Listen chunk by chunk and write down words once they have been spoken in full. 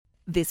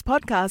This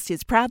podcast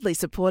is proudly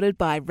supported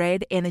by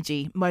Red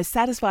Energy. Most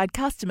satisfied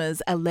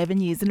customers 11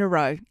 years in a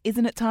row.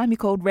 Isn't it time you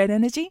called Red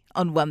Energy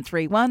on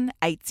 131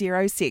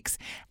 806?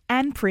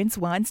 And Prince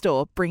Wine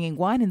Store, bringing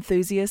wine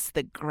enthusiasts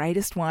the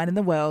greatest wine in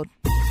the world.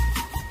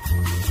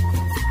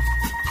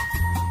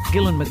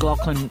 Gillan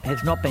McLachlan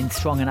has not been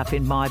strong enough,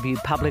 in my view,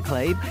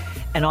 publicly.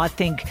 And I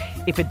think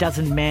if it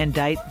doesn't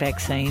mandate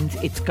vaccines,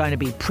 it's going to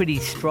be pretty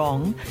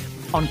strong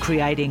on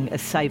creating a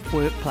safe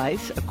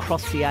workplace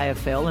across the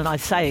AFL. And I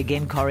say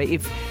again, Corrie,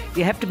 if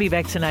you have to be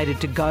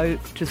vaccinated to go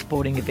to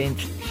sporting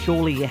events,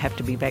 surely you have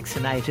to be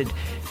vaccinated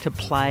to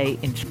play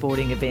in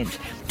sporting events.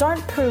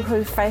 Don't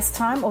poo-hoo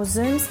FaceTime or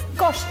Zooms.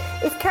 Gosh,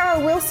 if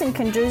Caro Wilson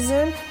can do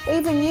Zoom,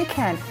 even you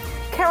can.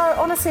 Caro,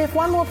 honestly, if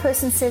one more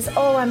person says,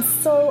 oh, I'm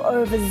so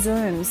over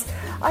Zooms,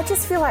 I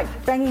just feel like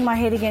banging my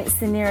head against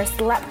the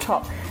nearest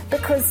laptop,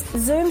 because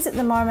Zooms at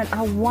the moment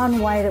are one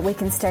way that we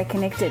can stay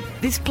connected.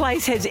 This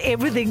place has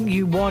everything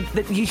you want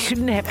that you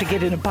shouldn't have to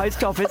get in a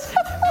post office.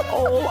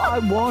 All I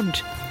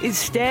want is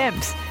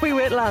stamps. We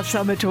went last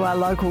summer to our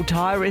local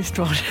Thai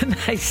restaurant and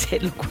they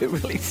said, look, we're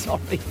really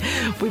sorry,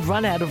 we've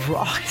run out of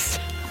rice.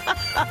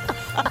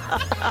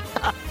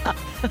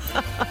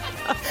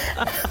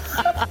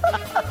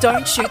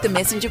 Don't Shoot the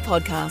Messenger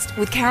podcast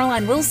with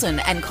Caroline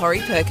Wilson and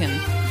Corrie Perkin.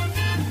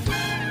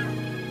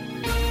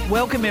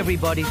 Welcome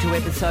everybody to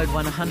episode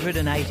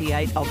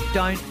 188 of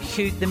Don't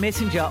Shoot the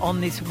Messenger on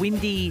this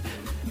windy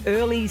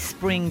early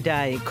spring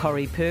day.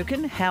 Corrie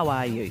Perkin, how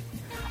are you?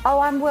 Oh,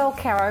 I'm well,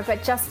 Caro,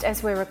 but just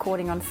as we're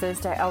recording on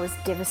Thursday, I was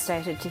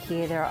devastated to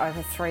hear there are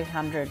over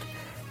 300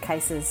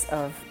 cases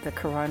of the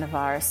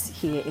coronavirus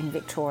here in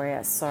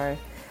Victoria. So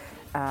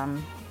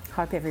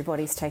hope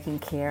everybody's taking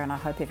care and I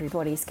hope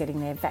everybody's getting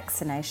their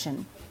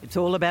vaccination. It's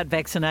all about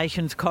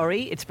vaccinations,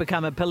 Corrie. It's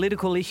become a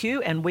political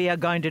issue and we are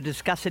going to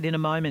discuss it in a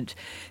moment.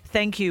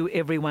 Thank you,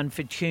 everyone,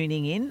 for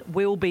tuning in.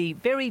 We'll be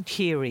very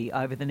cheery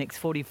over the next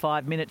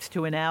 45 minutes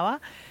to an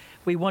hour.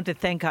 We want to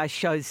thank our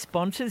show's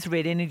sponsors,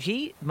 Red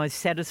Energy, most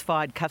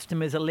satisfied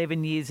customers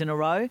 11 years in a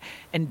row.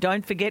 And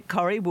don't forget,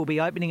 Corrie, we'll be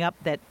opening up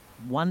that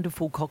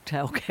wonderful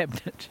cocktail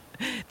cabinet,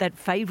 that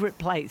favourite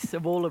place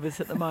of all of us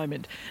at the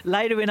moment,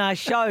 later in our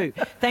show,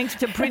 thanks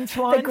to Prince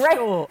Wine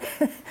Store.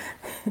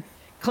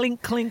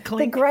 Clink, clink,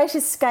 clink. The great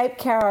escape,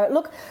 Caro.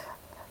 Look,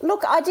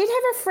 I did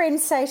have a friend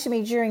say to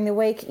me during the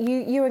week,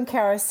 you and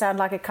Caro sound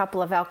like a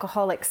couple of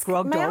alcoholics.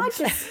 Grog May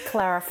dogs. I just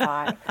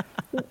clarify?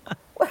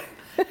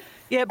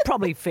 Yeah,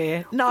 probably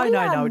fair. No,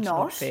 it's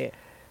not fair.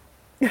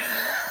 We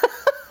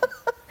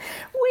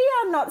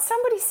are not.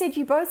 Somebody said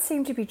you both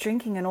seem to be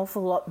drinking an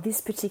awful lot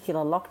this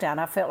particular lockdown.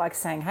 I felt like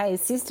saying, hey,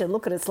 sister,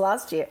 look at us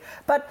last year.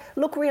 But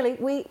look, really,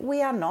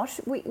 we are not.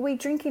 We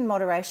drink in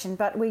moderation,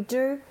 but we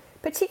do,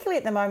 particularly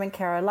at the moment,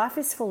 Caro, life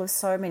is full of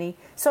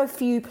so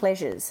few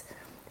pleasures,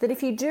 that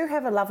if you do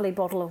have a lovely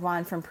bottle of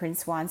wine from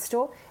Prince Wine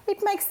Store, it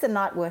makes the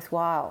night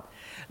worthwhile.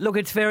 Look,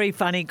 it's very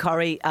funny,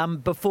 Corrie.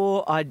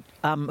 Before I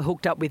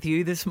hooked up with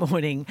you this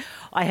morning,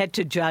 I had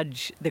to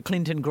judge the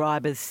Clinton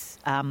Gribus,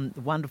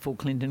 wonderful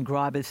Clinton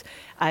Gribus,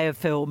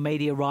 AFL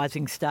Media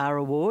Rising Star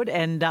Award.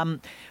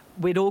 And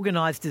we'd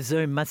organised a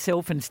Zoom,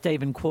 myself and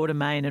Stephen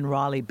Quartermain and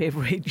Riley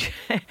Beveridge.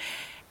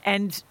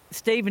 And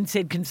Stephen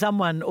said, can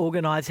someone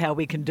organise how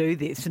we can do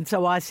this? And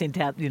so I sent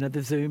out,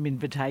 the Zoom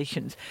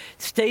invitations.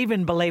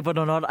 Stephen, believe it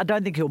or not, I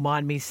don't think he'll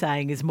mind me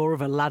saying, is more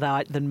of a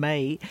Luddite than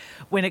me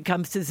when it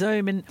comes to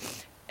Zoom. And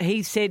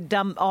he said,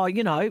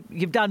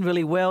 you've done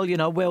really well,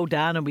 well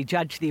done. And we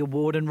judged the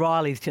award. And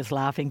Riley's just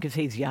laughing because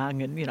he's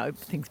young and,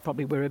 thinks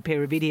probably we're a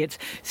pair of idiots.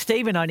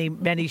 Stephen only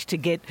managed to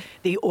get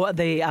the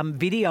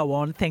video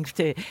on thanks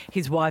to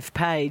his wife,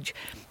 Paige.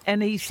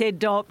 And he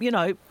said,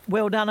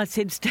 well done. I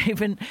said,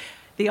 Stephen,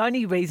 the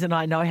only reason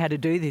I know how to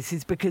do this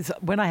is because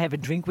when I have a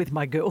drink with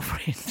my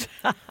girlfriend,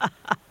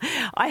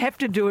 I have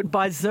to do it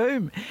by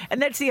Zoom.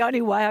 And that's the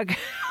only way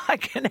I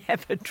can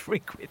have a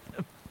drink with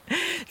them.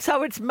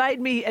 So it's made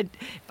me,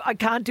 I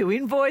can't do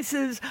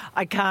invoices,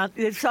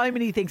 there's so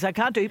many things I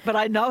can't do, but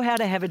I know how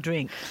to have a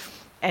drink.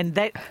 And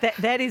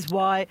that is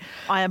why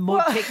I am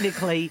more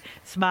technically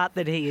smart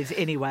than he is.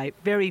 Anyway,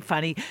 very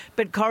funny.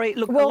 But Corrie,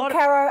 look,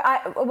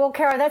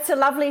 Caro, that's a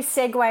lovely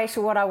segue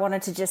to what I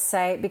wanted to just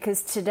say,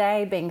 because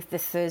today, being the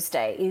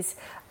Thursday, is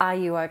Are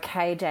You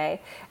OK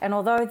Day. And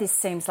although this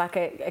seems like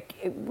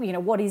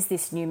what is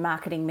this new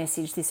marketing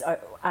message, this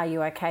Are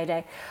You OK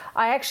Day?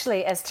 I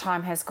actually, as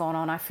time has gone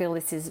on, I feel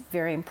this is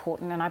very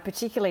important, and I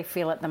particularly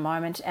feel at the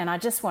moment, and I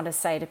just want to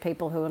say to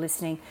people who are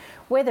listening,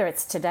 whether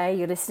it's today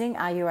you're listening,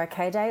 Are You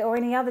OK Day, or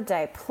any other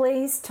day,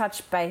 please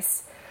touch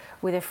base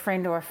with a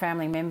friend or a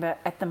family member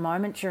at the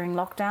moment during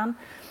lockdown.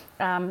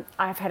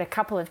 I've had a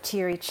couple of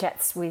teary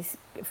chats with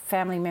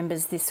family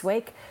members this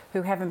week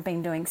who haven't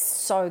been doing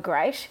so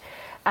great.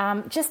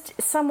 Just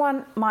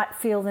someone might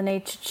feel the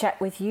need to chat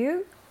with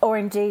you, or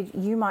indeed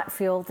you might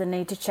feel the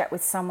need to chat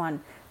with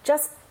someone.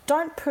 Just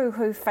don't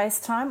poo-hoo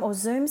FaceTime or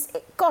Zooms.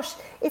 Gosh,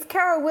 if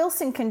Caro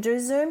Wilson can do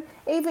Zoom,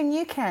 even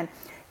you can.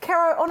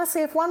 Caro,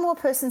 honestly, if one more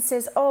person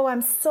says, oh,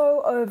 I'm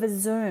so over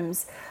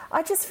Zooms,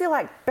 I just feel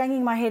like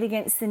banging my head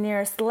against the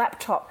nearest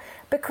laptop,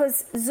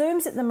 because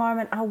Zooms at the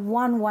moment are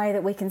one way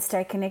that we can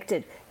stay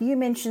connected. You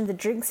mentioned the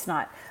drinks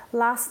night.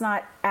 Last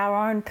night,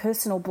 our own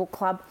personal book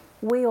club,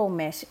 we all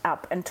met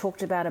up and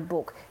talked about a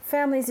book.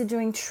 Families are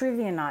doing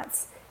trivia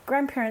nights.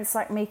 Grandparents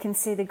like me can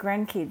see the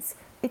grandkids.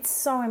 It's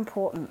so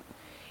important.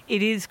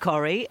 It is,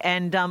 Corrie,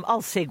 and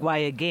I'll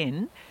segue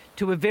again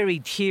to a very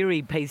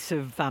cheery piece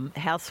of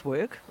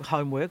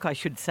homework, I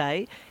should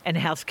say, and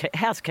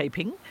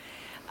housekeeping.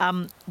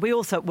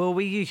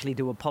 We usually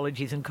do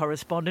apologies and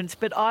correspondence,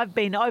 but I've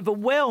been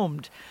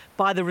overwhelmed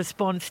by the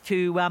response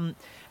to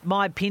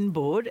my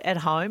pinboard at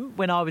home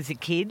when I was a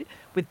kid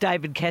with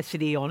David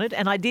Cassidy on it,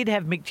 and I did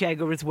have Mick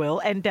Jagger as well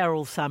and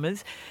Daryl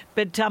Summers,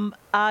 but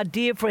our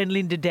dear friend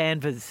Linda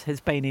Danvers has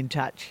been in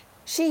touch.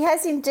 She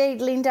has indeed,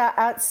 Linda.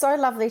 It's so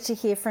lovely to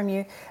hear from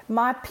you.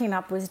 My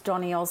pin-up was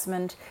Donny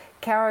Osmond.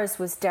 Caro's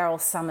was Daryl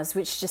Summers,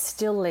 which just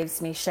still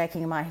leaves me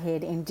shaking my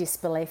head in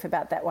disbelief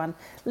about that one.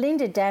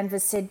 Linda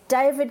Danvers said,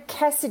 David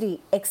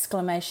Cassidy, !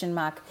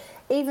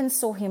 Even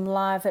saw him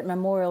live at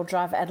Memorial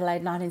Drive,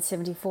 Adelaide,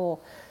 1974.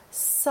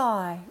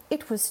 Sigh,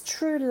 it was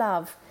true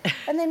love.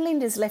 And then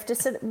Linda's left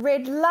us a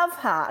red love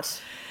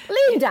heart.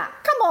 Linda,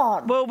 come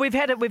on. Well, we've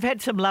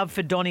had some love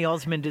for Donny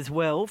Osmond as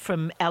well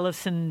from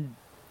Alison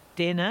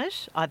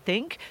Dennis, I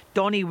think.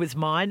 Donny was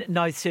mine,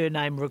 no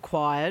surname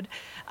required.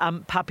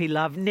 Puppy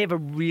love never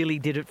really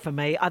did it for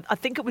me. I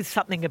think it was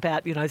something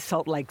about,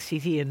 Salt Lake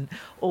City and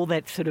all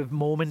that sort of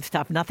Mormon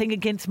stuff. Nothing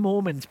against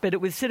Mormons, but it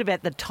was sort of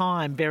at the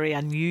time very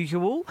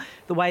unusual,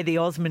 the way the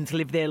Osmonds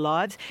lived their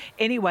lives.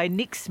 Anyway,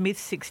 Nick Smith,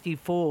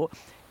 64,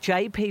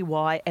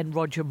 JPY and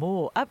Roger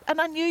Moore, an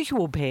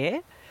unusual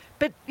pair.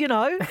 But,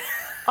 I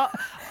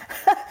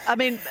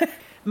mean...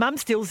 Mum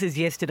still says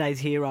Yesterday's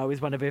Hero is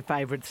one of her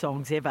favourite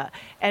songs ever.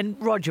 And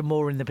Roger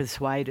Moore and the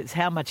Persuaders.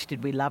 How much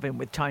did we love him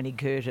with Tony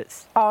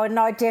Curtis? Oh,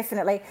 no,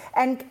 definitely.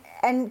 And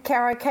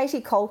Caro,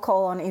 Katie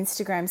Colcole on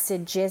Instagram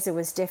said Jezza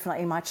was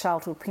definitely my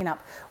childhood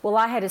pin-up. Well,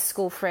 I had a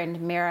school friend,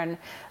 Merrin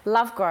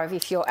Lovegrove,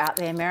 if you're out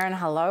there, Merrin,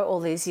 hello,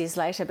 all these years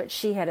later, but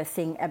she had a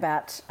thing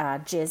about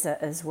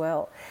Jezza as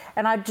well.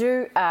 And I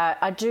do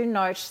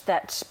note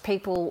that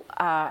people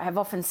have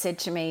often said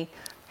to me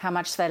how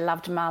much they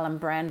loved Marlon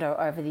Brando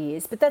over the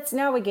years. But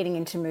now we're getting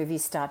into movie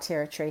star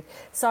territory.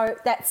 So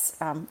that's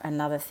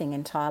another thing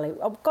entirely.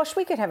 Oh, gosh,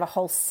 we could have a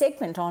whole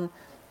segment on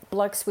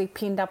blokes we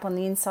pinned up on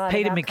the inside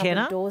Peter of our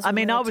McKenna. doors. I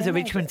mean, I was a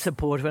Richmond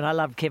supporter and I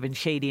loved Kevin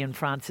Sheedy and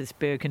Francis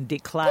Burke and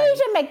Dick Clay.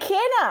 Peter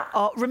McKenna!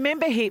 Oh,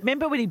 remember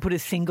when he put a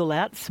single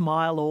out,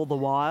 Smile All the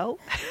While?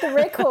 The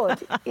record.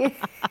 Didn't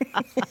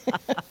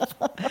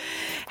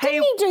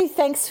he do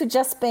Thanks for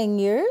Just Being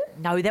You?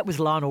 No, that was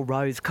Lionel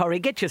Rose. Corrie,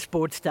 get your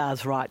sports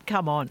stars right.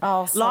 Come on.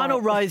 Oh, sorry.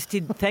 Lionel Rose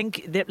did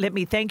let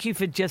me thank you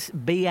for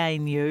just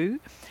being you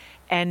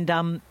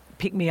and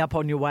Pick Me Up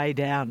on Your Way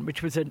Down,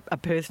 which was a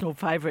personal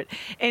favourite.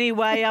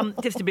 Anyway,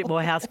 just a bit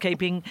more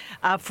housekeeping.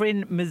 Our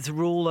friend Ms.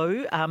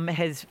 Rulu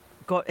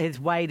has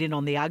weighed in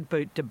on the Ugg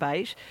boot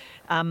debate.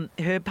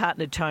 Her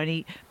partner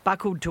Tony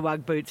buckled to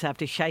Ugg boots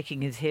after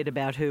shaking his head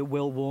about her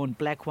well-worn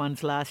black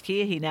ones last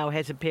year. He now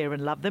has a pair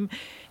and loved them.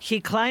 She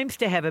claims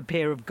to have a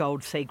pair of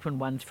gold sequin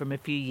ones from a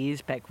few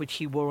years back, which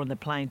she wore on the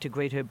plane to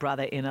greet her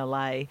brother in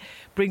LA.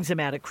 Brings them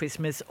out at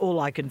Christmas. All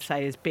I can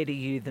say is better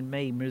you than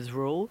me, Ms.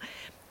 Rule.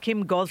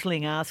 Kim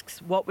Gosling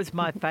asks, what was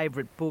my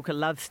favourite book? A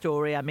love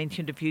story I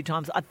mentioned a few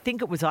times. I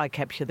think it was I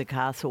Capture the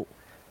Castle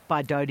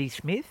by Dodie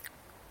Smith.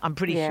 I'm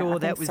pretty sure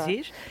that was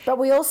it. But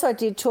we also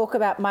did talk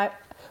about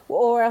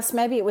or else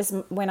maybe it was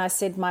when I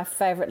said my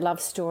favourite love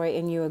story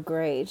and you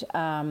agreed,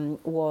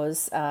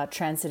 was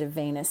Transit of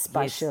Venus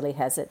by Shirley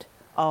Hazzard.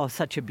 Oh,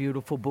 such a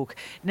beautiful book.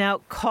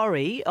 Now,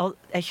 Corrie,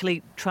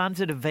 actually,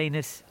 Transit of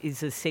Venus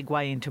is a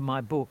segue into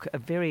my book, a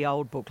very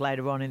old book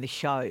later on in the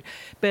show.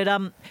 But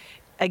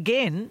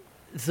again,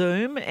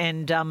 Zoom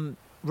and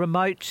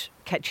remote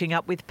catching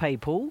up with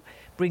people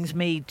brings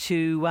me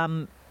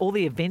to all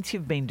the events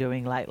you've been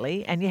doing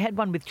lately. And you had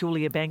one with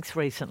Julia Banks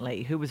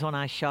recently, who was on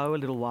our show a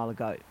little while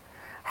ago.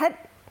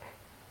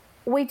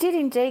 We did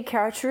indeed,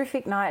 Cara.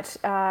 Terrific night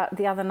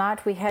the other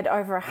night. We had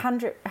over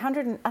 100,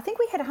 I think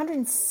we had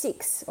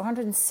 106 or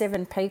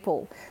 107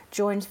 people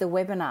joined the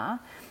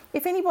webinar.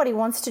 If anybody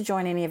wants to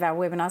join any of our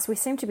webinars, we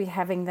seem to be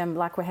having them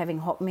like we're having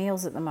hot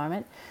meals at the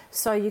moment.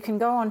 So you can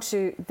go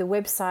onto the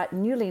website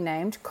newly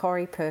named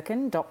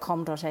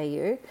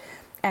corrieperkin.com.au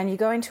and you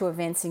go into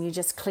events and you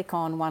just click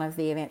on one of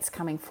the events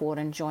coming forward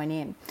and join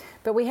in.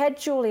 But we had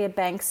Julia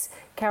Banks.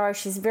 Caro,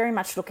 she's very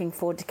much looking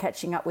forward to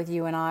catching up with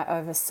you and I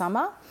over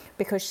summer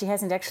because she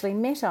hasn't actually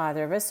met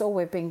either of us. All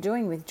we've been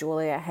doing with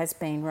Julia has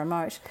been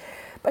remote.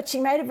 But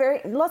she made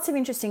lots of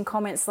interesting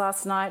comments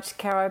last night,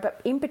 Caro, but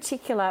in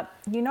particular,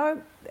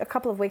 a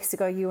couple of weeks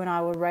ago, you and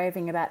I were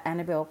raving about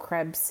Annabelle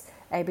Crabb's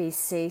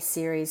ABC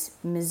series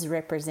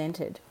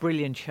Misrepresented.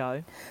 Brilliant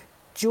show.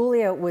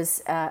 Julia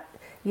was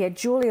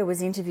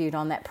interviewed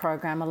on that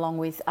program along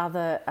with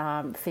other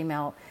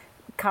female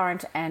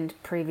current and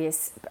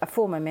previous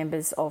former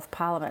members of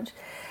Parliament.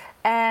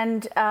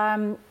 And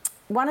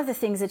one of the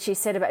things that she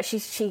said about,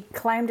 she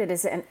claimed it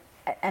as an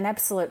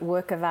absolute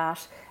work of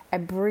art, a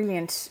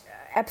brilliant,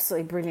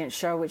 absolutely brilliant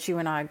show, which you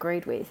and I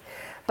agreed with.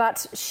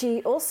 But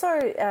she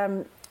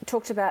also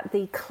talked about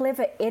the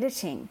clever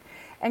editing.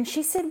 And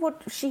she said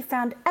what she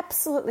found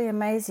absolutely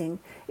amazing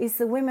is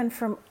the women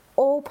from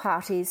all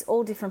parties,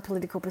 all different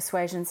political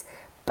persuasions,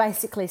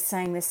 basically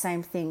saying the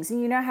same things.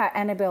 And you know how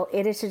Annabelle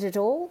edited it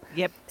all?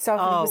 Yep. So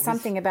if it was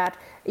something about,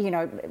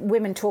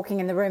 women talking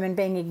in the room and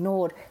being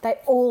ignored, they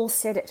all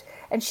said it.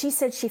 And she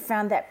said she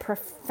found that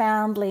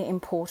profoundly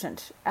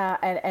important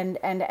and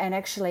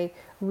actually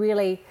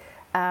really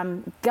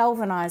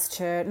galvanised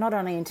her not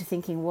only into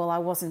thinking, well, I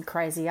wasn't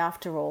crazy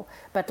after all,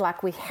 but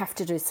like we have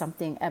to do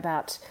something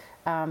about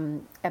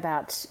the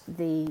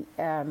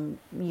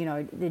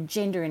the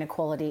gender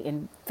inequality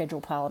in federal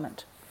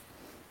parliament.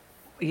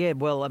 Yeah,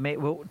 well, I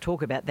mean, we'll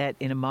talk about that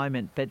in a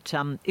moment, but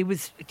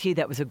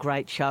that was a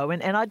great show,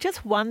 and I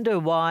just wonder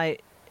why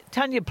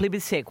Tanya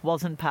Plibersek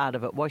wasn't part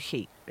of it, was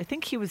she? I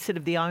think she was sort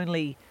of the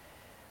only.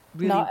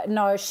 Really...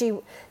 No,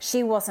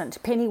 she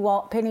wasn't. Penny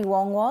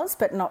Wong was,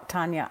 but not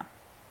Tanya.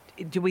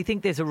 Do we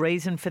think there's a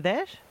reason for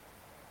that?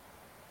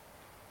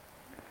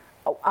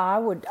 Oh,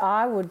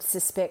 I would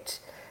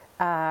suspect.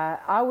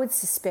 I would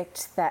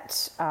suspect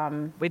that.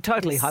 We're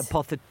totally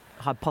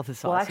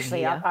hypothesising. Well,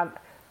 actually, here.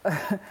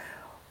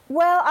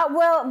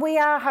 Well, we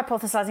are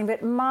hypothesising,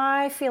 but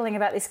my feeling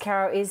about this,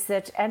 Caro, is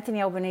that Anthony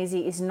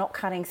Albanese is not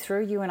cutting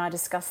through. You and I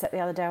discussed that the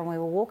other day when we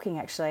were walking,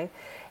 actually.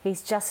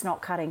 He's just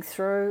not cutting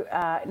through,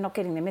 not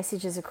getting the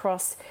messages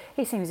across.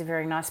 He seems a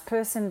very nice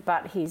person,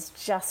 but he's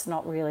just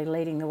not really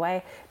leading the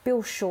way.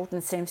 Bill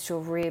Shorten seems to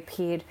have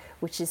reappeared,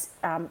 which is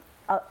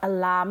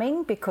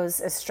alarming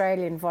because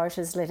Australian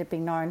voters let it be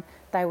known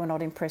they were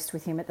not impressed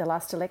with him at the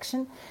last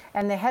election.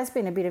 And there has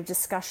been a bit of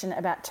discussion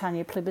about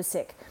Tanya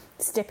Plibersek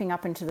stepping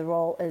up into the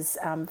role as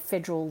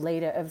federal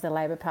leader of the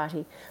Labor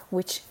Party,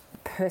 which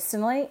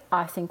personally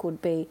I think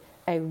would be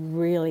a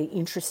really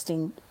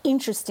interesting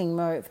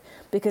move,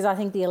 because I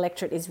think the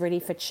electorate is ready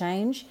for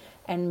change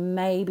and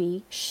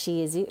maybe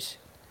she is it.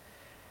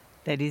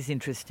 That is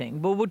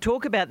interesting. Well, we'll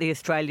talk about the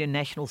Australian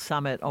National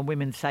Summit on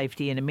Women's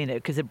Safety in a minute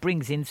because it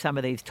brings in some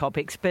of these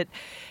topics. But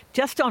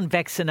just on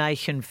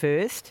vaccination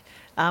first,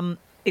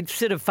 it's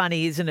sort of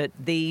funny, isn't it?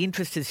 The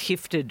interest has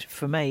shifted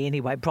for me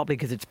anyway, probably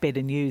because it's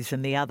better news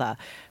than the other,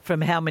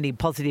 from how many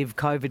positive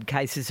COVID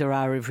cases there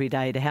are every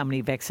day to how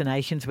many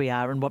vaccinations we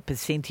are and what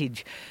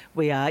percentage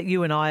we are.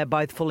 You and I are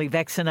both fully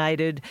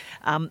vaccinated.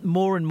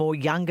 More and more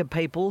younger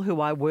people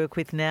who I work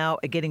with now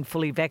are getting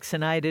fully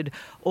vaccinated.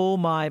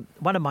 One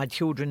of my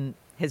children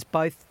has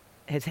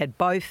had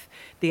both.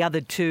 The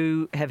other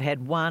two have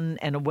had one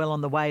and are well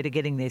on the way to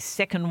getting their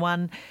second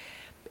one.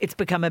 It's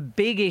become a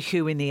big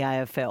issue in the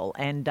AFL,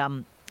 and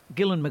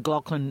Gillan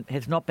McLachlan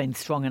has not been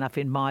strong enough,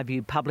 in my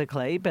view,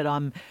 publicly, but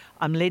I'm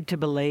led to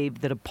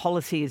believe that a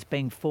policy is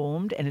being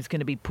formed and is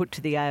going to be put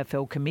to the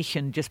AFL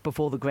Commission just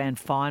before the grand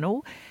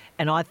final.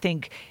 And I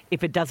think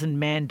if it doesn't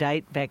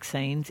mandate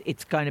vaccines,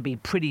 it's going to be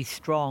pretty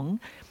strong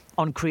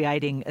on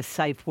creating a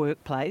safe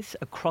workplace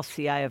across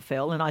the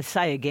AFL. And I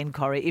say again,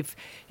 Corrie, if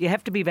you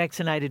have to be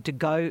vaccinated to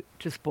go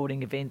to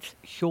sporting events,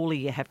 surely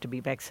you have to be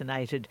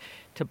vaccinated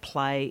to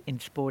play in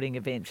sporting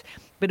events.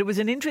 But it was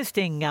an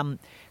interesting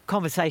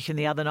conversation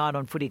the other night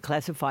on Footy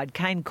Classified.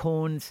 Kane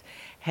Cornes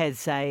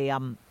has a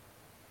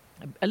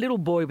little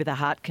boy with a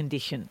heart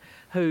condition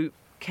who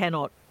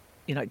cannot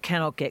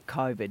get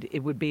COVID.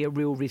 It would be a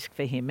real risk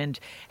for him. And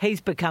he's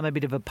become a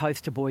bit of a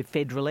poster boy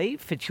federally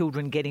for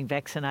children getting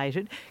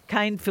vaccinated.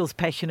 Kane feels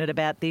passionate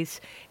about this.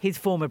 His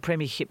former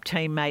premiership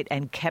teammate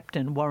and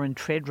captain, Warren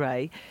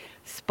Tredrea,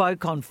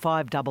 spoke on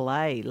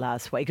 5AA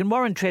last week. And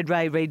Warren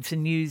Tredrea reads the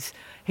news.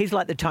 He's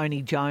like the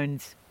Tony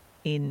Jones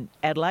in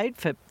Adelaide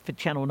for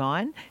Channel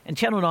 9. And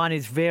Channel 9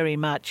 is very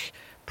much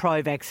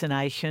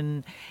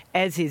pro-vaccination,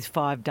 as is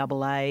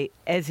 5AA,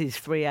 as is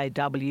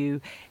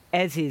 3AW,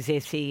 as is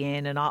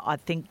SEN, and I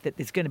think that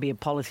there's going to be a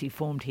policy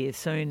formed here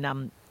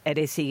soon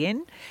at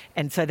SEN.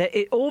 And so that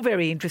all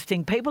very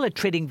interesting. People are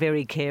treading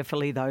very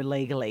carefully, though,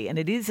 legally, and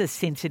it is a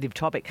sensitive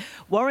topic.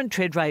 Warren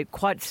Tredrea,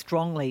 quite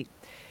strongly,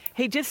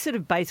 he just sort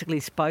of basically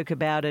spoke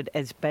about it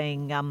as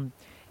being an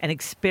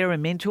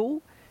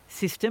experimental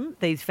system,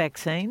 these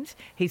vaccines.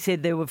 He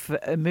said they were for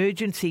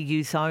emergency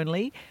use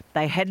only.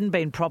 They hadn't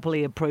been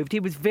properly approved. He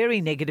was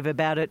very negative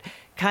about it.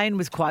 Kane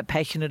was quite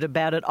passionate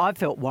about it. I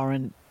felt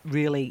Warren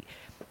really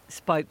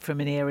spoke from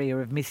an area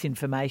of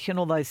misinformation,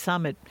 although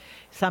some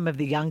of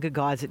the younger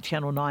guys at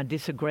Channel 9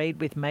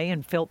 disagreed with me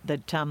and felt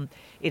that the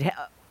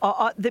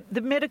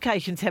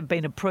medications have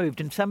been approved,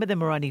 and some of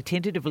them are only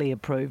tentatively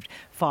approved,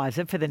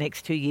 Pfizer, for the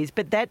next 2 years,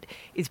 but that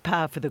is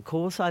par for the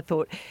course, I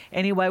thought.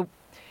 Anyway,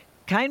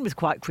 Kane was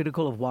quite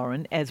critical of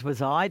Warren, as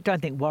was I.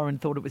 Don't think Warren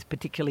thought it was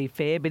particularly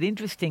fair, but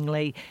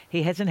interestingly,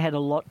 he hasn't had a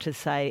lot to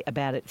say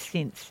about it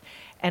since.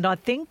 And I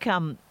think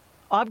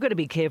I've got to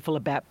be careful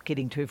about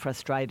getting too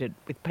frustrated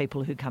with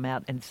people who come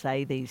out and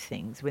say these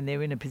things when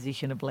they're in a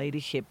position of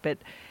leadership. But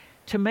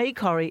to me,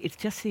 Corrie, it's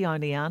just the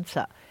only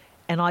answer.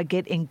 And I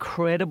get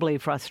incredibly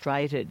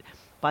frustrated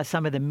by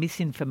some of the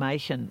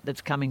misinformation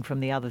that's coming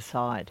from the other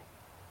side.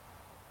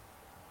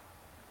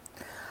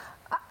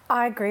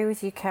 I agree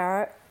with you,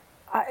 Cara.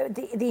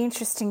 The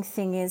interesting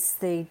thing is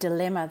the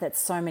dilemma that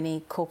so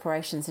many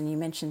corporations, and you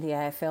mentioned the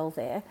AFL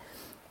there,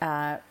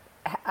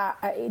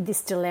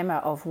 this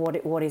dilemma of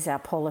what is our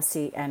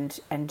policy and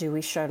do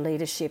we show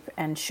leadership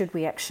and should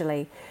we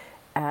actually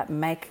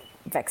make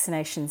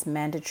vaccinations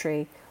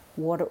mandatory?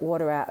 What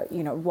are our,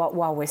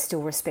 while we're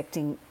still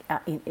respecting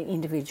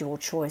individual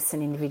choice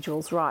and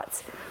individuals'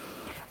 rights?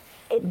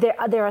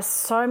 There are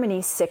so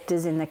many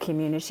sectors in the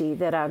community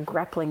that are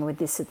grappling with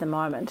this at the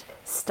moment,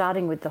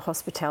 starting with the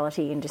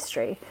hospitality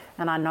industry.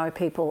 And I know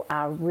people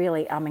are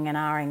really umming and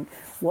ahhing,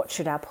 what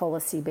should our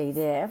policy be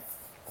there?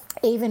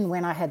 Even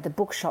when I had the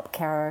bookshop,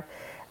 Caro,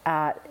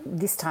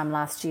 this time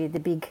last year, the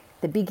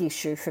big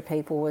issue for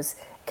people was,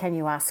 can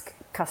you ask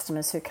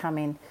customers who come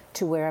in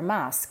to wear a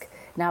mask?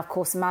 Now, of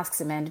course, masks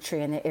are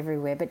mandatory and they're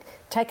everywhere, but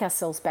take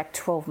ourselves back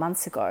 12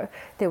 months ago,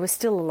 there were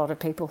still a lot of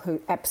people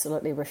who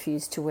absolutely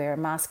refused to wear a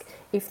mask.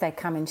 If they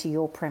come into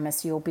your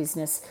premise, your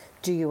business,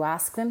 do you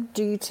ask them?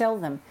 Do you tell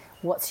them?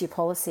 What's your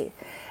policy?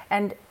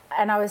 And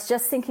I was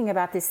just thinking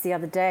about this the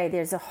other day.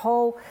 There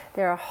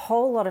are a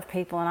whole lot of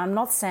people, and I'm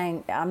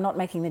not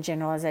making the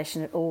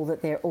generalisation at all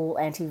that they're all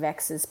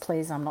anti-vaxxers.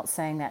 Please, I'm not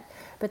saying that.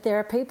 But there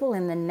are people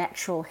in the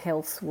natural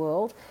health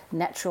world,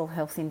 natural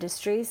health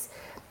industries,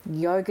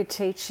 yoga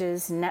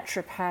teachers,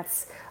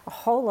 naturopaths,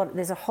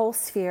 there's a whole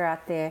sphere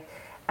out there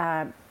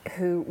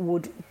who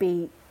would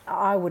be,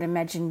 I would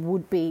imagine,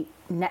 would be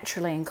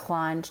naturally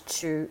inclined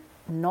to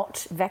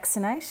not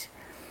vaccinate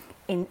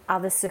in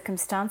other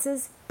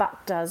circumstances,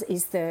 but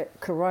is the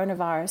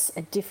coronavirus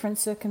a different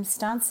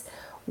circumstance?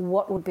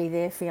 What would be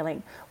their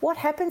feeling? What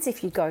happens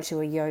if you go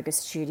to a yoga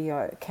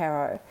studio,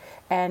 Caro,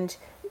 and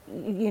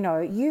you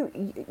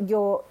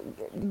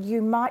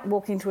might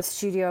walk into a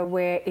studio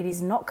where it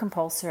is not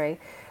compulsory,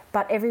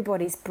 but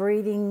everybody's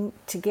breathing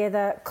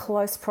together,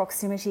 close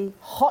proximity,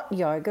 hot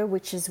yoga,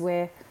 which is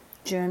where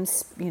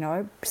germs,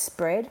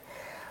 spread.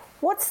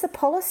 What's the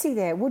policy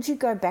there? Would you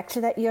go back to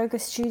that yoga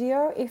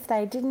studio if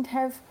they didn't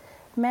have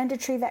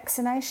mandatory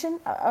vaccination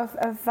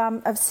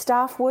of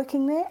staff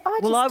working there?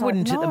 I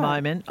wouldn't at the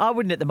moment. I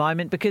wouldn't at the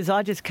moment because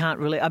I just can't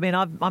really. I mean,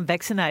 I'm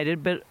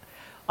vaccinated, but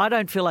I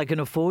don't feel I can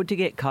afford to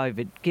get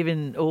COVID,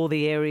 given all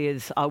the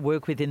areas I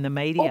work with in the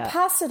media. Or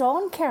pass it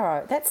on,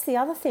 Caro. That's the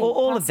other thing.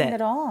 All passing of that.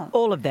 It on.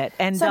 All of that.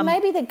 And so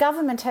maybe the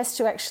government has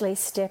to actually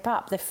step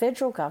up, the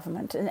federal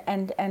government,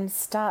 and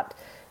start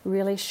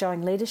really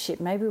showing leadership.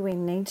 Maybe we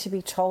need to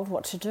be told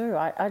what to do.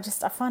 I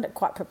find it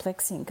quite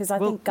perplexing because I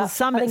think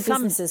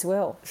businesses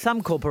will.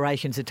 Some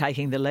corporations are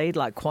taking the lead,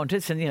 like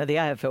Qantas, and the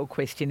AFL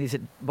question is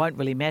it won't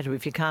really matter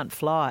if you can't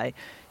fly.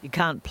 You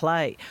can't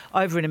play.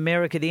 Over in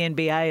America, the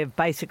NBA have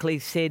basically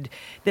said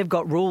they've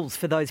got rules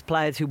for those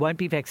players who won't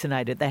be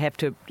vaccinated. They have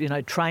to,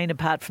 train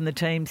apart from the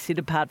team, sit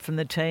apart from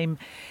the team.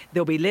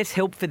 There'll be less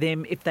help for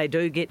them if they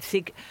do get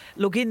sick.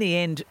 Look, in the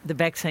end, the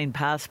vaccine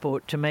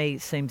passport, to me,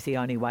 seems the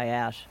only way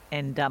out.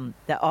 And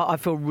I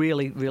feel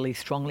really, really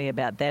strongly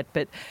about that.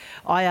 But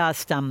I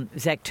asked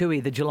Zach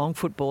Toohey, the Geelong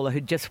footballer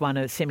who'd just won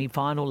a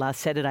semi-final last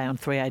Saturday on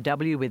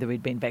 3AW, whether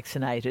he'd been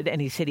vaccinated.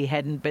 And he said he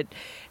hadn't, but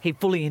he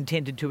fully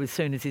intended to as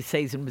soon as his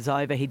season was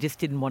over. He just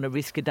didn't want to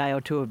risk a day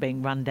or two of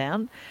being run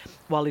down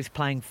while he's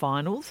playing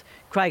finals.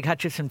 Craig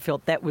Hutchison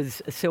felt that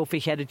was a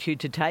selfish attitude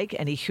to take,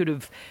 and he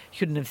shouldn't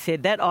have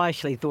said that. I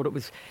actually thought it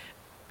was,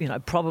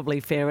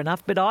 probably fair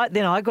enough. But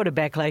then I got a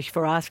backlash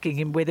for asking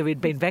him whether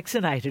he'd been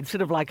vaccinated,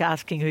 sort of like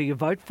asking who you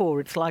vote for.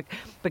 It's like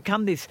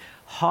become this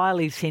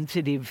highly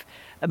sensitive,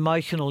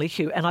 emotional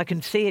issue, and I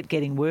can see it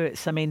getting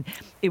worse. I mean,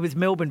 it was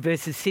Melbourne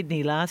versus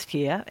Sydney last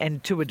year,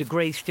 and to a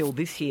degree still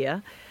this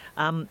year.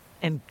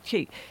 And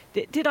gee,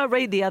 did I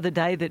read the other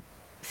day that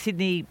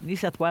Sydney, New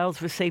South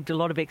Wales received a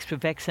lot of extra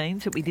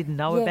vaccines that we didn't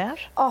know about?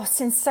 Oh,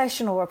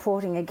 sensational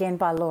reporting again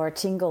by Laura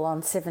Tingle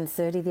on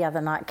 7:30 the other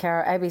night,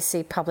 Cara.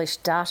 ABC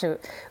published data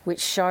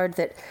which showed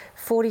that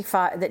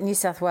that New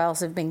South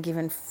Wales have been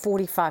given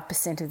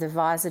 45% of the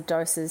Pfizer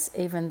doses,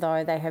 even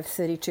though they have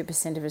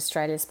 32% of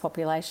Australia's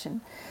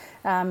population.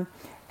 And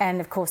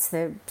of course,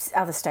 the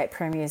other state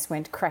premiers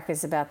went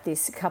crackers about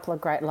this. A couple of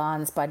great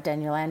lines by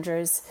Daniel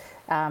Andrews,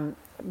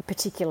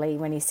 particularly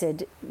when he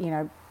said,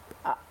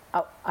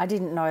 I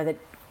didn't know that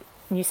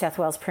New South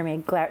Wales Premier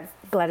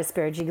Gladys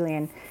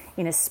Berejiklian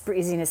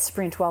is in a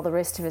sprint while the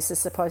rest of us are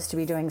supposed to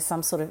be doing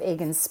some sort of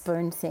egg and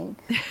spoon thing.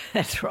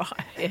 That's right.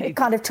 Yeah. It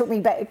kind of took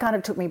me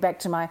back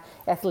to my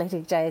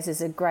athletic days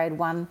as a grade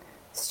 1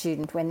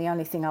 student, when the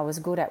only thing I was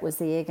good at was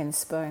the egg and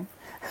spoon.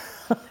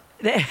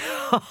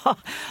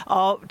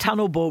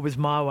 Tunnel ball was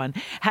my one.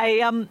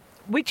 Hey,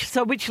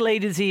 which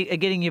leaders are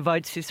getting your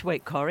votes this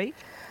week, Corrie?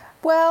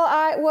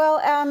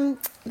 Well,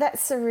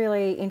 that's a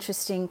really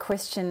interesting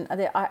question.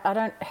 I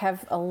don't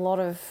have a lot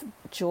of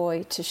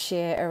joy to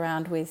share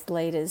around with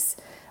leaders.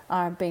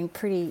 I've been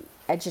pretty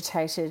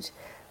agitated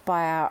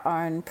by our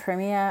own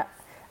Premier.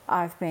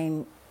 I've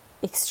been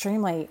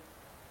extremely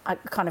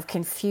kind of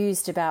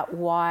confused about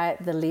why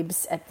the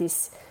Libs at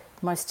this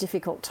most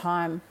difficult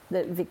time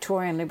that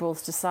Victorian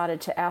Liberals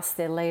decided to oust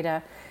their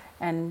leader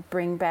and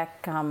bring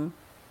back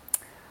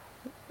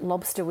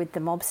Lobster with the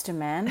Mobster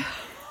Man.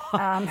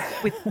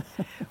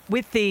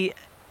 With the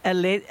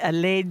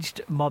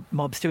alleged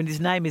mobster, and his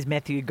name is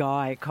Matthew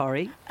Guy,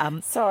 Corrie.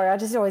 Sorry, I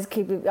just always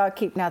keep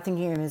now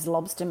thinking of him as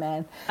Lobster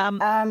Man.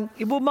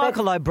 Well,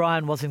 Michael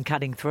O'Brien wasn't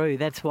cutting through,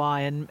 that's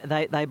why, and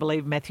they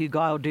believe Matthew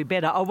Guy will do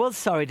better. I was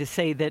sorry to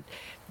see that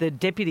the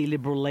Deputy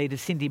Liberal leader,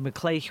 Cindy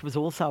McLeish, was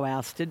also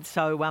ousted.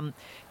 So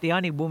the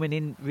only woman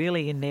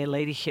in their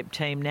leadership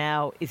team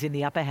now is in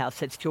the upper house.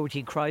 That's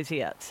Georgie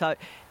Crozier. So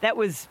that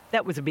was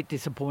a bit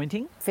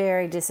disappointing.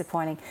 Very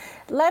disappointing.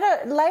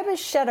 Labor's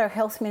Shadow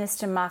Health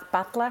Minister Mark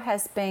Butler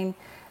has been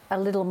a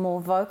little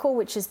more vocal,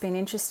 which has been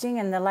interesting,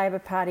 and the Labor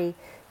Party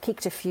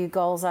kicked a few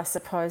goals, I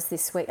suppose,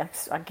 this week.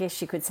 I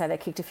guess you could say they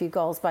kicked a few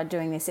goals by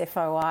doing this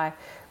FOI,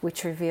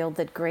 which revealed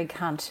that Greg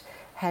Hunt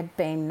had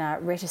been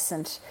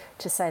reticent,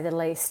 to say the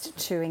least,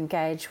 to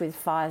engage with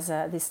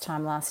Pfizer this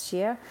time last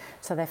year.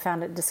 So they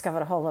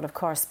discovered a whole lot of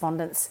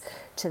correspondence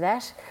to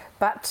that.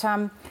 But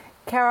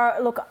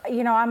Cara, look,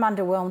 I'm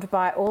underwhelmed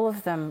by all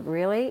of them,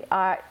 really.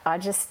 I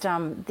just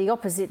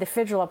the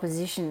federal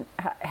opposition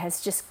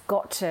has just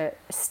got to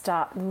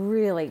start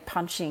really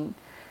punching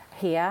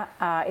here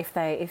if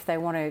they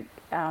want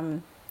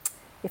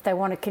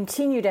to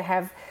continue to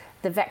have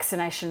the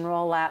vaccination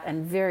rollout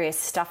and various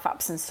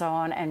stuff-ups and so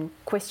on, and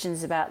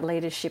questions about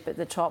leadership at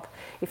the top.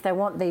 If they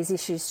want these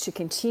issues to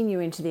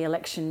continue into the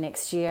election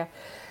next year,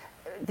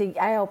 the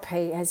ALP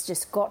has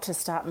just got to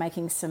start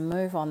making some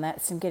move on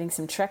that, getting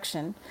some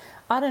traction.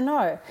 I don't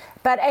know.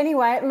 But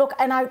anyway, look,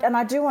 and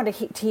I do want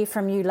to hear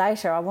from you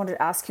later. I wanted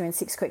to ask you in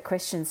 6 quick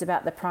questions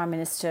about the Prime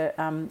Minister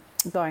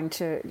going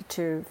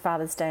to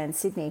Father's Day in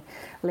Sydney,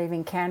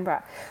 leaving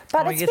Canberra.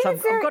 But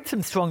I've got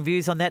some strong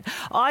views on that.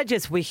 I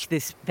just wish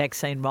this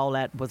vaccine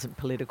rollout wasn't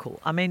political.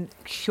 I mean,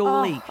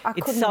 surely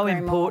it's so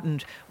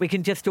important we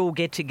can just all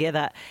get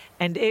together.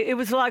 And it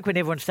was like when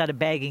everyone started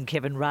bagging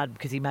Kevin Rudd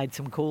because he made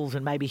some calls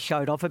and maybe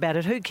showed off about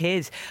it. Who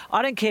cares?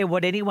 I don't care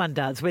what anyone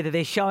does, whether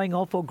they're showing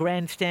off or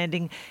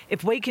grandstanding.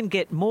 If we can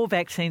get more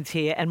vaccines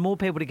here and more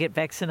people to get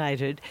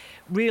vaccinated,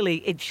 really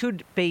it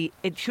should not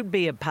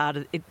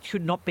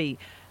be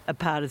a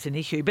partisan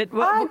issue. But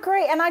I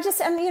agree, and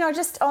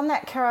just on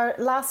that, Caro,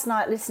 last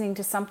night listening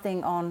to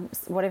something on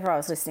whatever I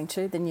was listening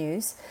to, the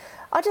news,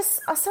 I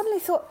suddenly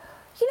thought,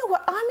 you know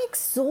what, I'm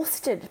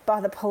exhausted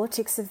by the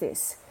politics of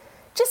this.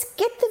 Just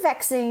get the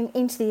vaccine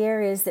into the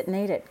areas that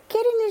need it.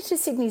 Get it into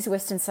Sydney's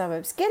western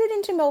suburbs. Get it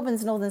into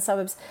Melbourne's northern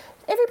suburbs.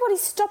 Everybody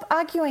stop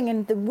arguing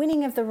and the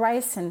winning of the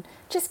race and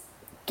just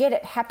get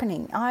it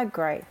happening. I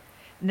agree.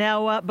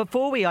 Now,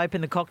 before we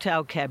open the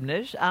cocktail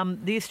cabinet,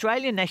 the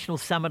Australian National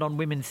Summit on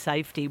Women's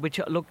Safety, which,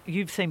 look,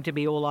 you've seemed to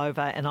be all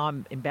over and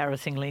I'm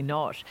embarrassingly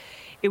not.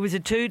 It was a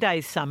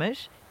 2-day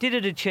summit. Did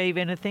it achieve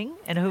anything,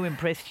 and who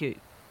impressed you?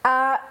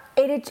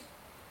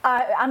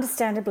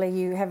 Understandably,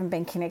 you haven't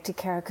been connected,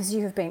 Cara, because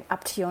you have been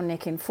up to your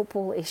neck in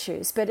football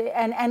issues. But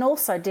and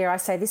also, dare I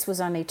say, this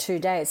was only 2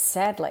 days,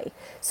 sadly.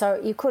 So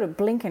you could have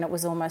blinked and it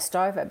was almost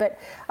over. But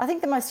I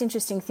think the most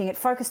interesting thing, it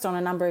focused on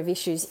a number of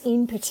issues,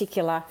 in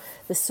particular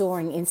the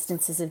soaring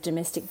instances of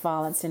domestic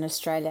violence in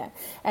Australia.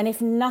 And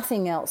if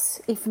nothing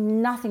else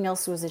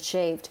was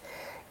achieved,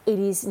 it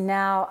is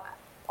now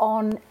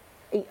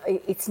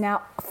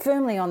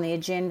firmly on the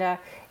agenda.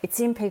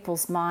 It's in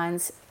people's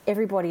minds.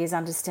 Everybody is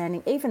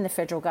understanding, even the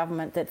federal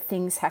government, that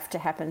things have to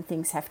happen,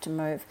 things have to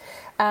move.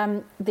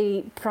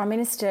 The Prime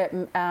Minister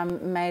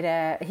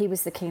he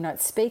was the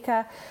keynote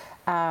speaker.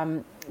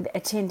 The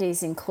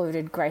attendees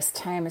included Grace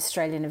Tame,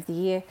 Australian of the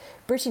Year.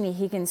 Brittany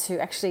Higgins, who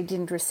actually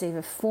didn't receive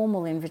a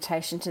formal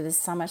invitation to the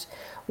summit,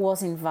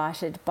 was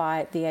invited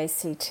by the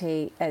ACT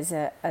as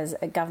a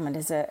government,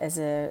 as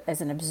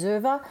an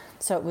observer.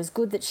 So it was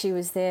good that she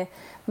was there.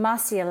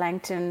 Marcia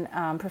Langton,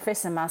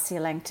 Professor Marcia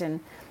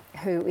Langton,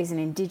 who is an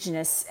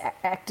Indigenous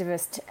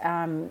activist,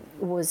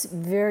 was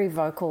very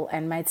vocal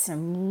and made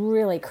some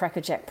really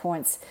crackerjack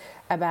points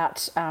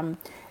about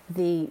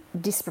the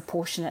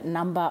disproportionate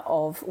number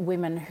of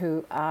women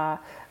who are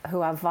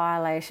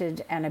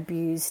violated and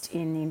abused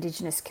in the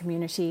Indigenous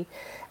community.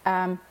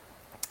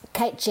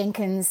 Kate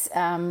Jenkins,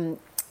 our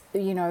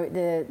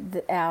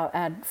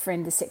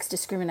friend, the Sex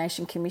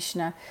Discrimination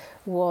Commissioner,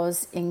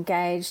 was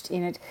engaged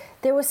in it.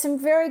 There were some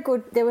very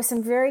good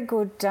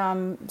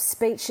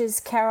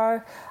speeches,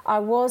 Caro. I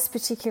was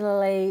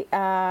particularly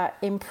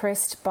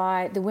impressed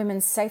by the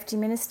Women's Safety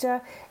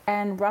Minister,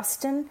 Anne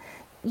Ruston.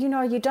 You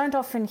know, you don't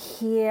often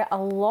hear a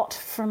lot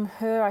from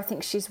her. I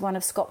think she's one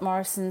of Scott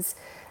Morrison's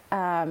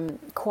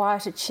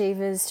quiet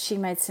achievers. She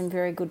made some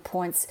very good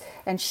points,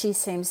 and she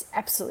seems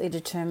absolutely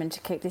determined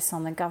to keep this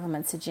on the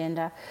government's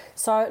agenda.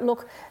 So,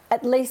 look,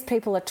 at least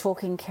people are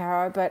talking,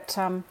 Caro, but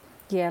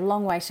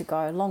long way to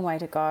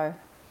go.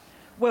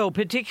 Well,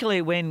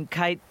 particularly when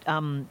Kate,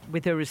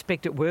 with her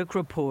Respect at Work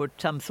report,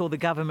 saw the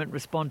government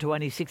respond to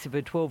only 6 of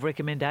her 12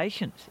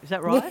 recommendations. Is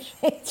that right?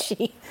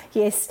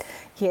 Yes.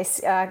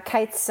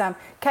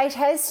 Kate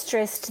has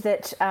stressed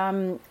that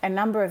a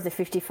number of the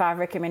 55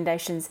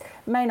 recommendations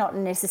may not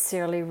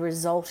necessarily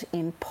result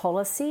in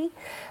policy,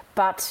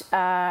 but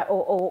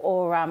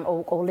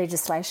or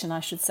legislation, I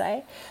should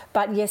say.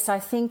 But yes, I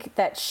think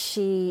that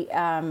she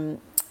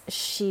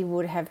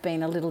would have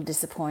been a little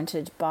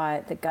disappointed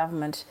by the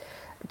government.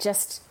 I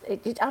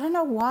don't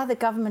know why the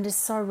government is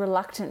so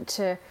reluctant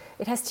to.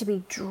 It has to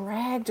be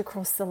dragged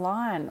across the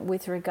line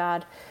with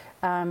regard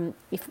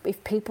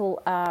if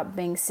people are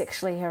being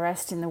sexually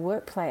harassed in the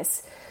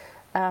workplace.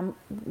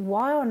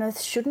 Why on earth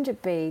shouldn't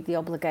it be the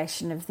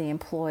obligation of the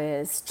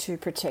employers to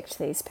protect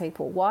these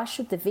people? Why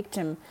should the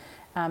victim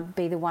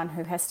be the one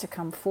who has to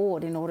come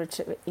forward in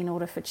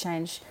order for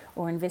change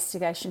or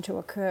investigation to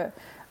occur?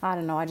 I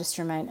don't know. I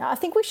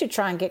think we should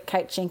try and get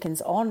Kate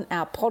Jenkins on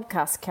our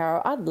podcast,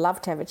 Carol. I'd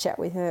love to have a chat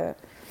with her.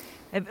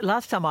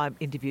 Last time I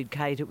interviewed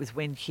Kate, it was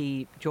when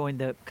she joined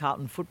the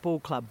Carlton Football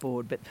Club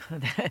board, but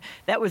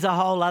that was a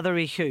whole other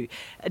issue.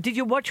 Did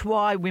you watch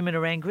Why Women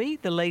Are Angry,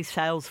 the Lee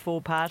Sales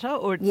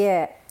four-parter?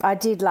 Yeah, I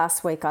did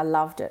last week. I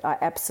loved it. I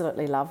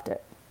absolutely loved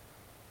it.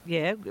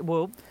 Yeah,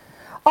 well...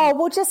 Oh,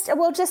 well,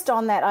 just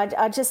on that,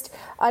 I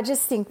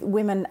just think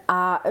women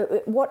are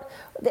look.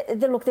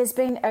 There's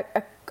been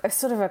a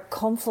sort of a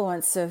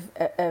confluence of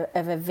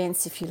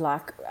events, if you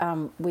like,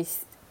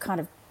 with kind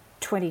of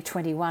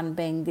 2021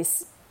 being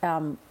this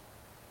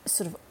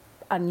sort of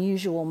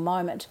unusual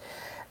moment.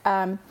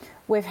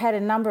 We've had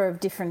a number of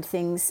different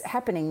things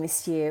happening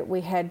this year.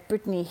 We had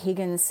Brittany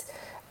Higgins'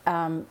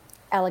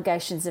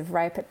 allegations of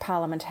rape at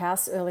Parliament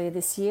House earlier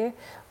this year.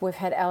 We've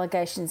had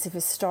allegations of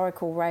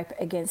historical rape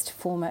against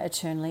former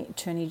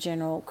Attorney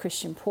General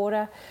Christian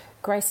Porter.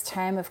 Grace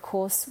Tame, of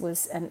course,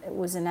 was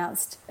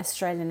announced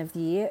Australian of the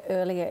Year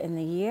earlier in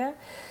the year.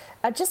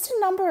 Just a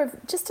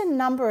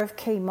number of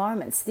key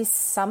moments. This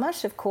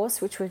summit, of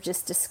course, which we've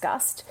just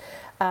discussed,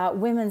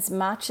 women's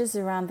marches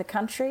around the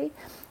country,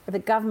 the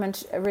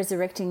government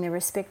resurrecting the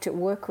Respect at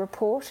Work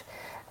report,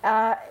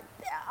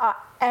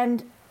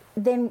 and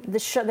then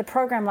the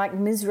program like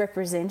Ms.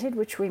 Represented,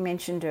 which we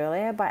mentioned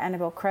earlier by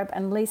Annabelle Crabb,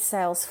 and Lee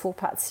Sales'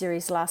 four-part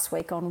series last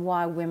week on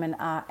Why Women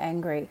Are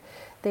Angry.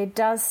 There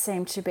does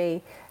seem to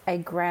be a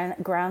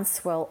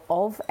groundswell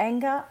of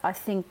anger. I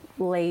think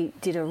Lee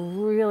did a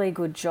really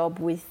good job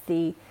with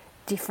the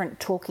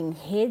different talking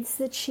heads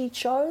that she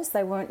chose.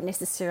 They weren't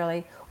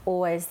necessarily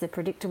always the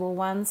predictable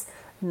ones,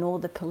 nor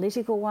the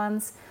political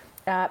ones.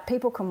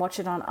 People can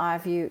watch it on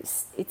iView.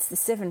 It's the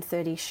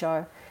 7:30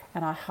 show,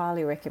 and I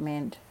highly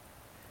recommend.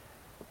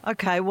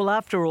 Okay, well,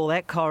 after all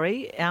that,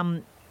 Corrie,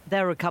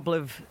 there are a couple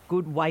of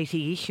good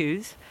weighty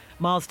issues.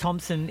 Miles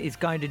Thompson is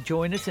going to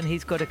join us, and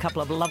he's got a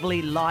couple of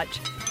lovely light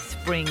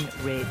spring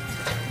reds.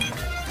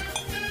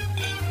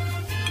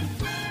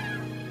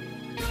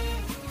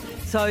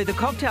 So the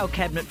cocktail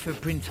cabinet for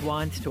Prince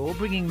Wine Store,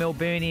 bringing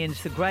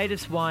Melburnians the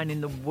greatest wine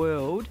in the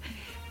world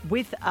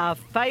with our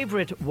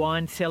favourite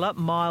wine seller,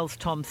 Miles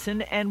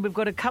Thompson, and we've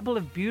got a couple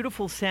of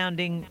beautiful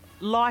sounding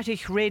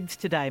lightish reds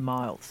today,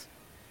 Miles.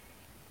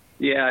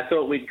 Yeah, I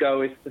thought we'd go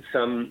with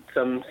some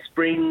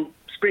spring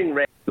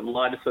reds, some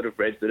lighter sort of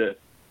reds that are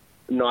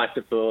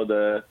nicer for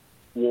the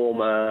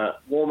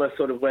warmer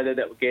sort of weather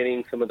that we're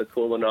getting, some of the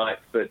cooler nights.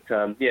 But,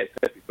 it's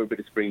perfect for a bit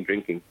of spring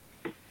drinking.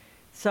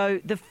 So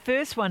the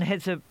first one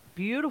has a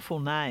beautiful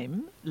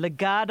name,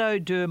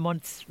 Legado de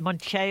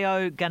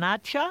Moncheo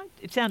Garnacha.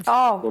 It sounds...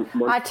 Oh,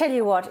 I tell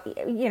you what,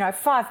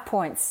 5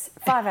 points,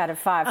 5 out of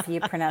 5 for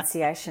your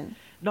pronunciation.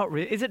 Not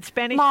really. Is it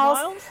Spanish,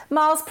 Miles?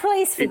 Miles,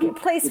 please forgive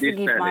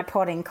my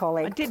potting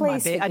colleague.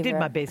 I did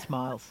my best,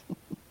 Miles.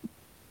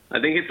 I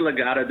think it's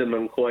Legado de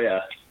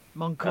Moncoya.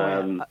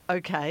 Moncoya.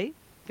 Okay,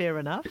 fair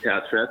enough. That's how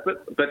it's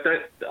pronounced, but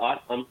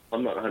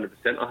I'm not 100%.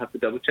 I'll have to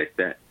double check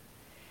that.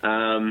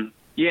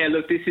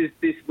 Look,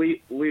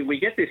 we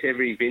get this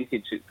every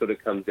vintage. It sort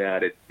of comes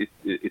out.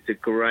 It's a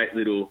great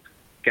little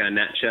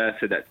garnacha,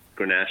 so that's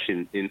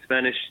Grenache in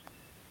Spanish.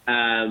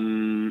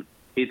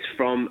 It's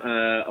from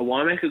a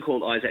winemaker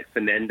called Isaac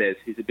Fernandez.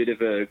 He's a bit of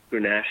a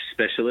Grenache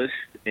specialist,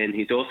 and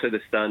he's also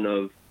the son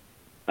of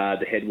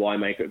the head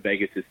winemaker at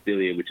Vega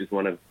Sicilia, which is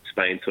one of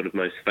Spain's sort of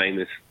most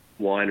famous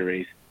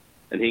wineries.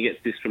 And he gets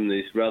this from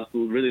these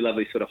really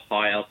lovely sort of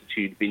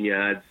high-altitude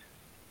vineyards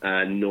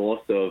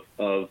north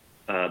of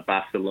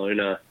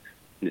Barcelona.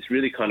 And this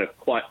really kind of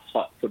quite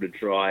hot, sort of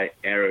dry,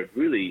 arid,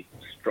 really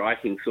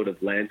striking sort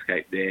of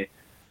landscape there.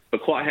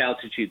 But quite high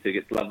altitude, so it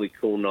gets lovely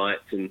cool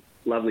nights and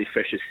lovely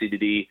fresh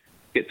acidity.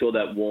 Gets all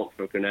that warmth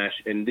for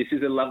Grenache. And this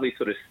is a lovely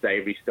sort of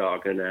savoury style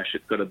Grenache.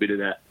 It's got a bit of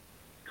that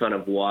kind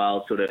of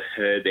wild sort of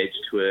herb edge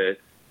to it,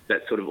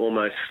 that sort of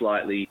almost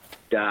slightly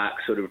dark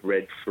sort of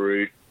red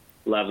fruit,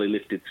 lovely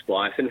lifted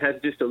spice, and has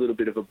just a little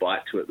bit of a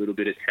bite to it, a little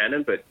bit of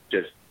tannin, but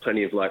just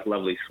plenty of like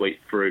lovely sweet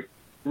fruit.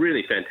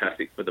 Really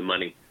fantastic for the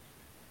money.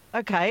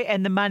 Okay,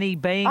 and the money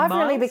being I've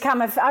really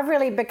become a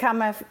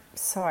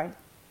sorry.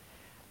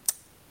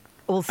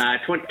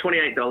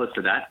 $28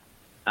 for that.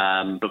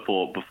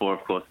 before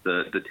of course,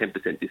 the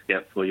 10%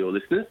 discount for your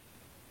listeners.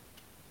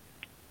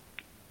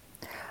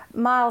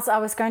 Miles, I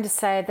was going to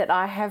say that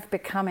I have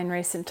become in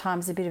recent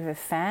times a bit of a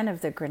fan of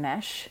the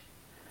Grenache.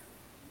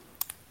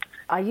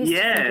 I used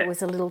to think it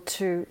was a little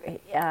too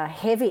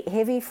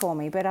heavy for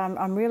me, but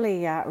I'm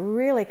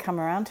really come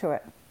around to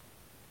it.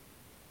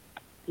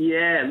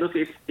 Yeah, look,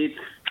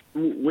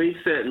 we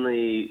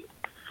certainly,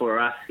 for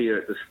us here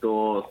at the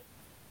store,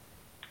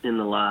 in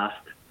the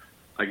last,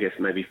 I guess,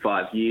 maybe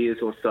 5 years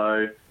or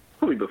so,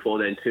 probably before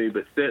then too,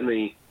 but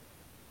certainly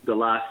the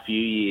last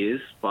few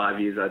years, 5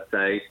 years I'd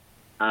say,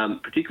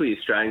 particularly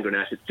Australian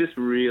Grenache, it's just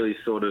really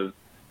sort of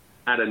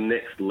at a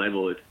next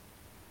level. It's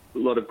a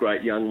lot of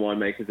great young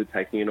winemakers are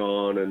taking it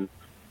on, and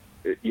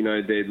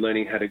they're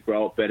learning how to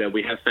grow it better.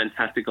 We have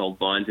fantastic old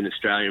vines in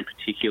Australia in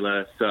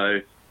particular, so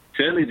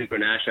certainly the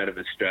Grenache out of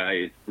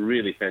Australia is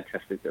really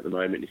fantastic at the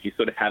moment. If you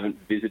sort of haven't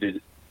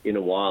visited in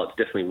a while, it's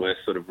definitely worth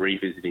sort of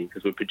revisiting,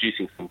 because we're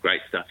producing some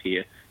great stuff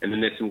here, and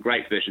then there's some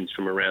great versions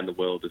from around the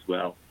world as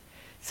well.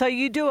 So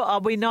you do,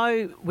 we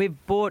know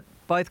we've bought,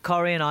 both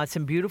Corey and I,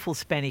 some beautiful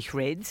Spanish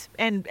reds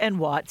and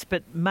whites,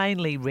 but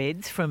mainly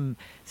reds from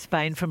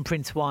Spain, from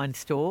Prince Wine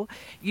Store.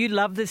 You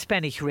love the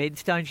Spanish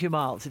reds, don't you,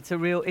 Miles?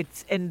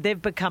 And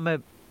they've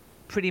become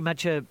pretty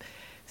much a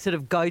sort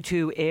of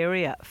go-to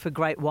area for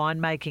great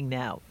winemaking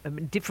now. I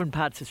mean, different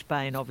parts of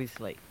Spain,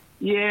 obviously.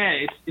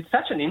 Yeah, it's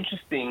such an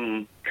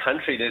interesting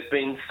country. There's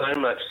been so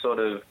much sort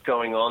of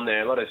going on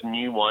there. A lot of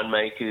new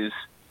winemakers,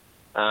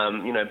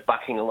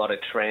 bucking a lot of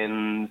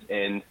trends,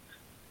 and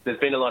there's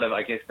been a lot of,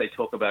 I guess they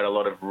talk about a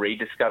lot of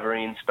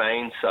rediscovery in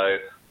Spain. So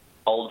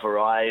old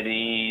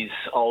varieties,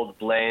 old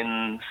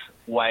blends,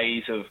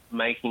 ways of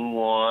making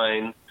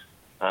wine.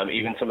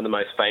 Even some of the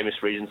most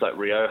famous regions like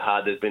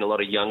Rioja, there's been a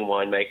lot of young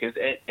winemakers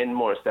and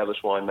more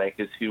established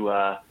winemakers who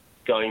are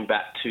going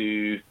back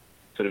to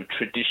sort of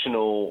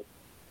traditional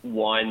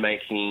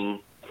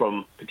winemaking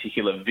from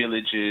particular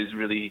villages,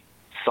 really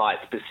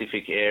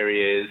site-specific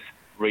areas,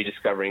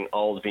 rediscovering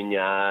old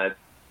vineyards.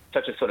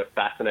 Such a sort of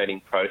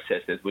fascinating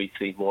process as we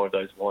see more of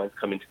those wines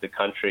come into the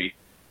country,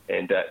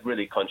 and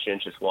really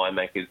conscientious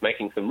winemakers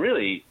making some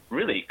really,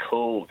 really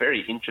cool,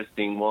 very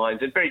interesting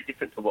wines, and very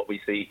different to what we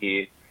see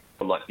here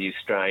from like the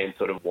Australian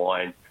sort of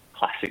wine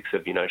classics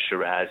of,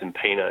 Shiraz and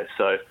Pinot.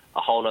 So a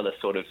whole other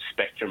sort of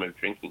spectrum of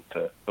drinking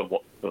for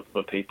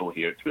people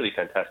here. It's really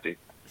fantastic.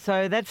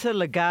 So that's a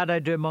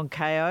Legado de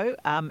Moncayo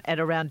at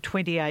around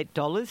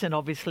 $28. And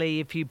obviously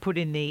if you put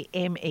in the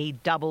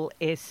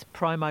MESS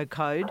promo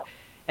code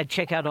at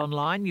checkout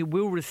online, you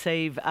will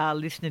receive a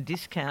listener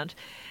discount.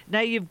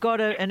 Now you've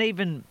got an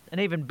even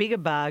bigger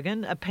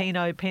bargain, a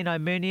Pinot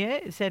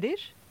Meunier. Is that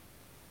it?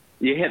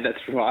 Yeah,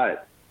 that's right.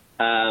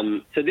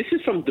 So this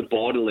is from De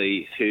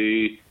Bordelais,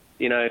 who,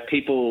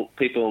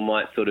 people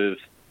might sort of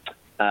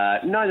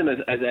know them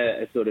as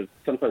a sort of,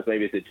 sometimes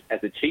maybe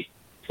as a cheap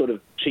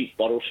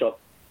bottle shop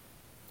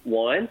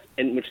wines,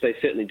 and which they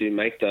certainly do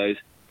make those.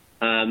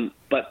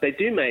 But they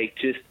do make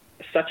just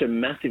such a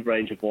massive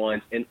range of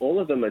wines, and all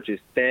of them are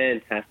just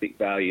fantastic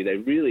value. They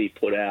really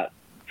put out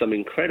some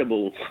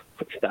incredible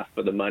stuff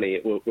for the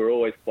money. We're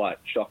always quite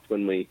shocked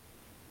when we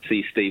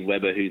see Steve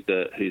Weber, who's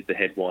the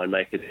head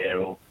winemaker there,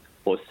 or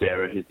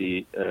Sarah, who's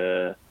the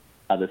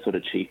other sort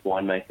of chief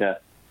winemaker.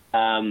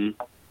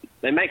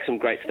 They make some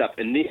great stuff,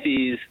 and this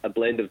is a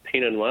blend of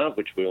Pinot Noir,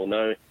 which we all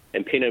know,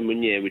 and Pinot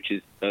Meunier, which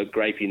is a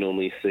grape you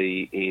normally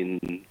see in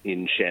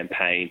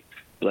Champagne,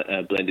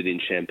 blended in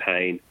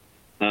Champagne.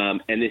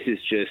 And this is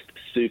just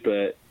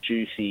super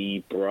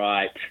juicy,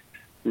 bright,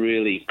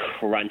 really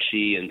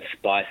crunchy and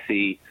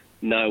spicy.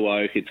 No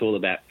oak. It's all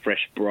about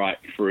fresh, bright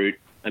fruit.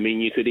 I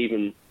mean, you could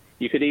even,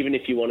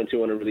 if you wanted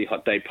to on a really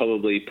hot day,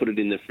 probably put it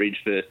in the fridge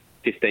for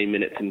 15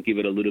 minutes and give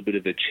it a little bit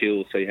of a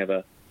chill, so you have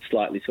a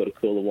slightly sort of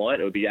cooler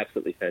wine. It would be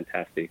absolutely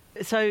fantastic.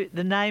 So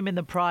the name and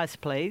the price,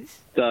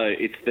 please. So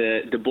it's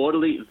the De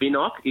Bordelais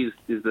Vinoc is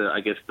the, I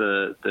guess,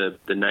 the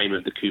name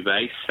of the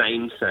cuvée.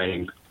 Same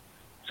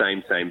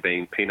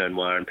being Pinot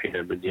Noir and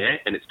Pinot Meunier,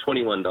 and it's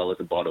 $21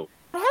 a bottle.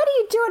 How do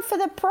you do it for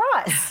the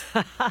price?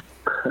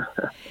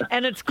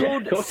 And it's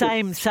called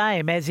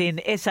Same, as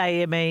in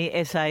SAME.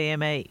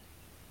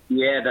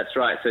 Yeah, that's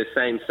right. So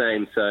same.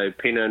 So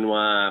Pinot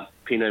Noir,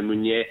 Pinot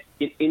Meunier.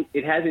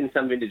 It has in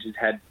some vintages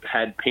had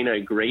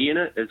Pinot Gris in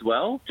it as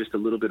well, just a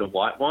little bit of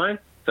white wine.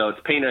 So it's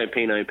Pinot.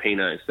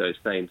 So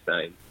same.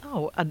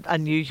 Oh, an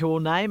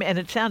unusual name, and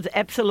it sounds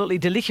absolutely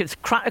delicious.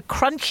 A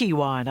crunchy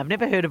wine. I've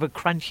never heard of a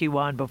crunchy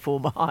wine before,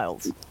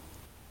 Miles.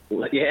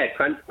 Yeah,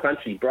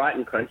 crunchy, bright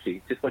and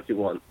crunchy, just what you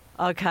want.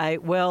 Okay,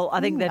 well,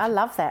 I think I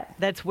love that.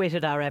 That's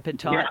whetted our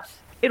appetites. Yeah.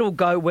 It'll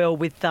go well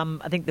with,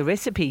 I think, the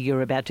recipe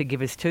you're about to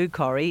give us too,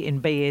 Corey, in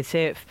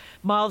BSF.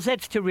 Miles,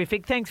 that's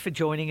terrific. Thanks for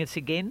joining us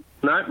again.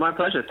 No, my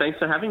pleasure. Thanks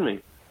for having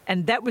me.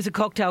 And that was a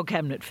cocktail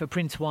cabinet for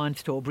Prince Wine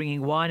Store,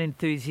 bringing wine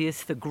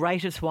enthusiasts the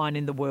greatest wine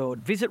in the world.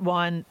 Visit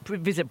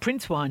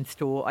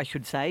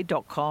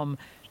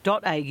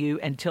princewinestore.com.au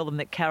and tell them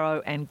that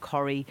Caro and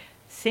Corey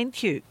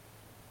sent you.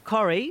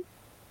 Corey,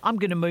 I'm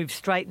going to move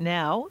straight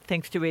now,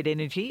 thanks to Red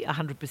Energy,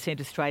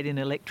 100% Australian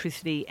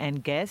electricity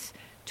and gas,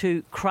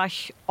 to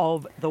Crush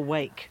of the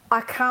Week.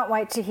 I can't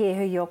wait to hear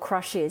who your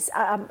crush is.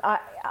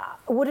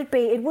 Would it be?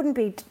 It wouldn't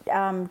be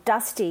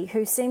Dusty,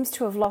 who seems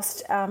to have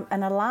lost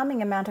an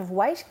alarming amount of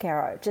weight,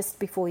 Caro, just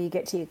before you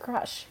get to your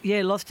crush.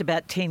 Yeah, lost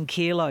about 10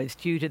 kilos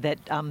due to that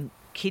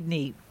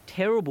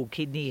terrible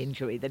kidney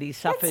injury that he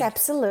suffered. That's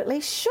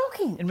absolutely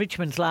shocking. In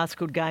Richmond's last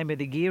good game of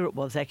the year, it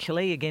was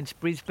actually, against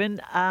Brisbane.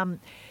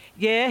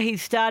 Yeah,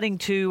 he's starting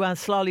to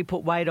slowly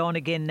put weight on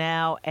again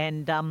now,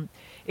 and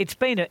it's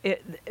been a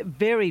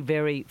very,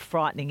 very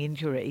frightening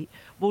injury.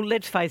 Well,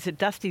 let's face it,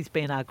 Dusty's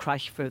been our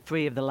crush for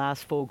 3 of the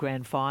last 4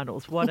 grand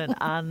finals. What an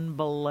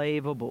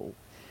unbelievable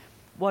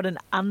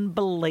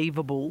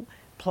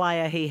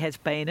player he has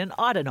been. And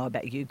I don't know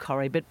about you,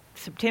 Corrie, but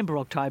September,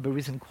 October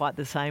isn't quite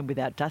the same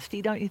without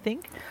Dusty, don't you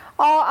think?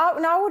 Oh,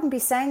 no, I wouldn't be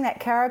saying that,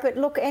 Caro. But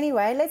look,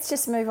 anyway, let's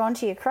just move on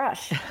to your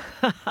crush.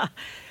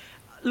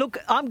 Look,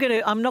 I'm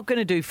not going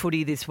to do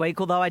footy this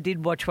week, although I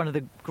did watch one of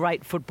the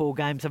great football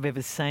games I've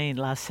ever seen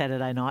last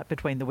Saturday night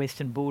between the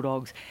Western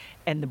Bulldogs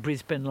and the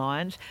Brisbane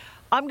Lions.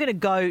 I'm going to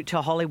go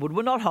to Hollywood.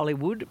 Well, not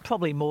Hollywood,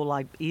 probably more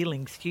like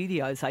Ealing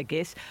Studios, I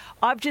guess.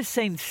 I've just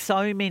seen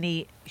so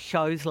many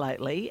shows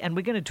lately, and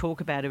we're going to talk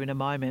about her in a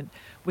moment,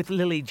 with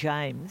Lily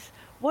James.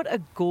 What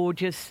a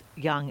gorgeous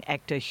young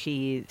actor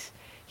she is.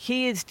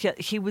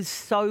 She was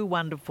so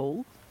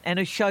wonderful and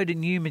has showed a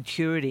new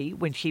maturity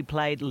when she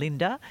played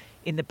Linda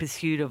in The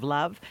Pursuit of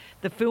Love.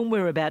 The film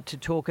we're about to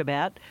talk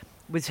about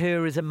was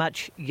her as a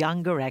much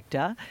younger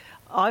actor.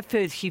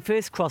 She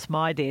first crossed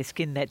my desk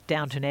in that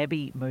Downton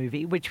Abbey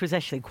movie, which was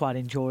actually quite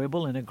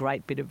enjoyable and a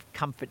great bit of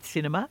comfort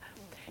cinema.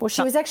 Well,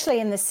 she was actually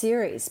in the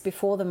series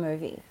before the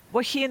movie.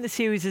 Was she in the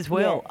series as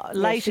well? Yeah,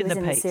 late she in was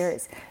the piece.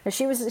 Series. No,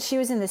 she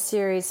was in the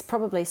series,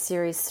 probably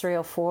series 3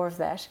 or 4 of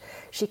that.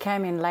 She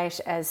came in late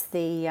as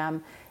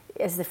the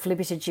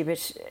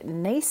flibbit-a-gibbet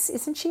niece,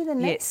 isn't she? The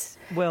niece. Yes.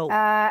 Well,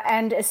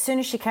 and as soon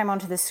as she came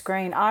onto the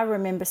screen, I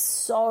remember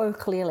so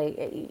clearly.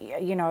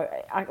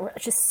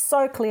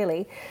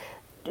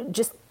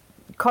 Just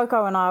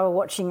Coco and I were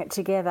watching it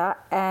together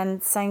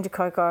and saying to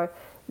Coco,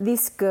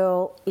 "This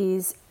girl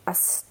is a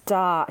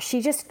star."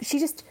 She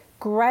just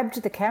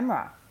grabbed the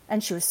camera,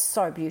 and she was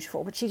so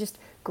beautiful. But she just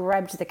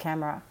grabbed the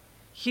camera.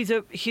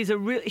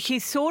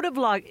 she's sort of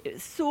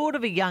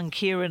a young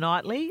Keira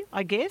Knightley,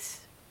 I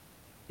guess.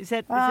 Is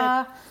that?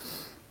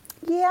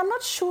 Yeah, I'm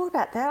not sure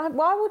about that.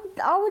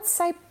 I would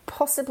say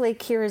possibly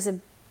Keira's a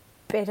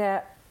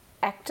better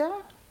actor.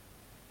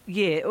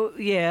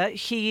 Yeah,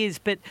 she is.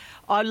 But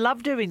I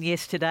loved her in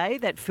Yesterday,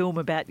 that film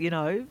about,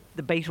 the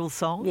Beatles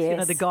songs.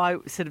 Yes. The guy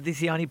sort of is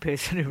the only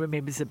person who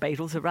remembers the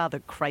Beatles. A rather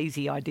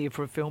crazy idea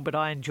for a film, but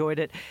I enjoyed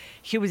it.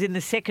 She was in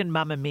the second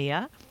Mamma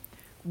Mia.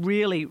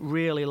 Really,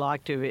 really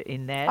liked her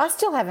in that. I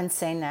still haven't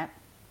seen that.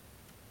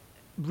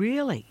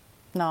 Really?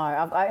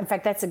 No, in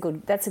fact, that's a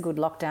good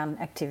lockdown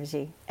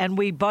activity. And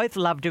we both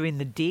loved her in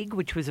The Dig,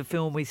 which was a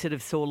film we sort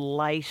of saw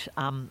late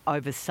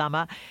over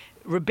summer.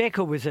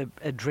 Rebecca was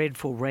a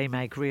dreadful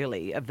remake,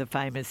 really, of the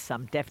famous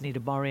Daphne du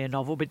Maurier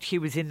novel, but she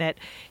was in that.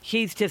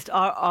 She's just,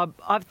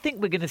 I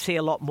think we're going to see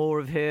a lot more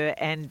of her,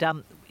 and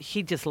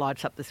she just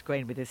lights up the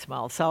screen with her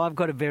smile. So I've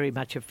got very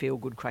much a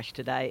feel-good crush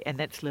today, and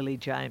that's Lily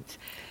James.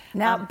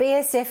 Now,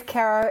 BSF,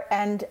 Caro,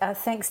 and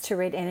thanks to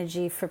Red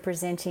Energy for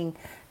presenting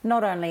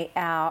not only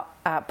our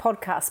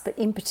podcast, but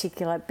in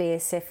particular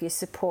BSF. Your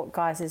support,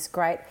 guys, is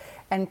great.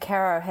 And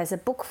Caro has a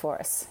book for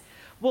us.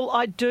 Well,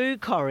 I do,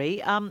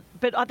 Corrie,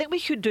 but I think we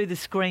should do the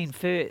screen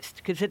first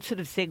because it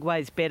sort of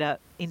segues better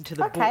into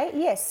the book. Okay,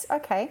 yes,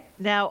 okay.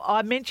 Now,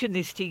 I mentioned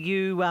this to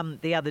you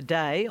the other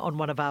day on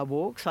one of our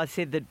walks. I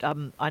said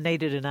that I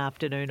needed an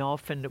afternoon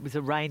off and it was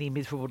a rainy,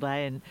 miserable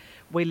day, and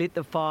we lit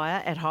the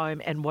fire at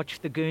home and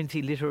watched the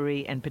Guernsey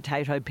Literary and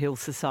Potato Peel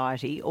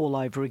Society all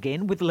over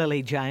again with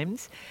Lily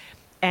James.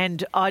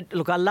 And I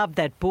loved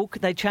that book.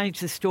 They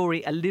changed the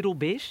story a little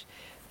bit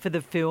for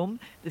the film.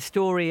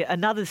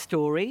 Another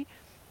story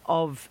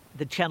of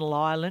the Channel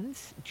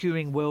Islands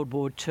during World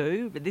War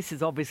II. But this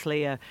is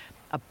obviously a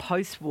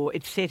post-war.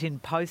 It's set in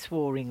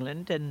post-war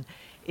England, and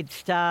it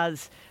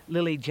stars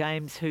Lily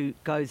James, who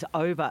goes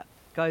over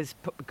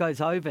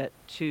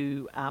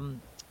to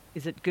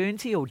is it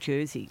Guernsey or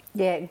Jersey?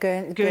 Yeah,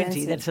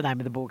 Guernsey. That's the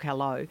name of the book.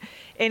 Hello.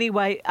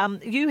 Anyway,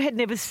 you had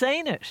never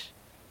seen it.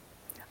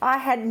 I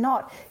had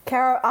not.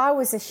 Caro, I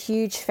was a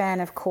huge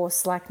fan, of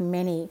course, like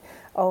many,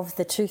 of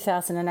the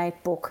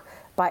 2008 book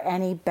by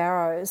Annie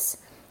Barrows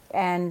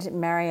and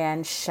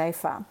Marianne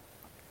Schaefer.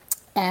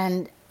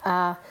 And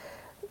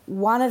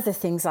one of the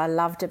things I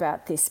loved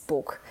about this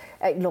book,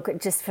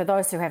 just for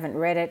those who haven't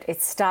read it,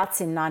 it starts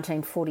in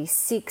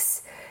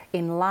 1946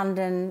 in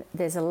London.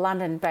 There's a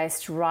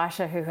London-based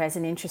writer who has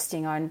an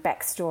interesting own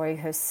backstory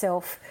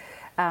herself.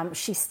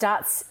 She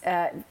starts,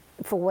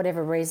 for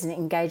whatever reason,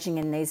 engaging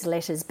in these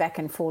letters back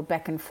and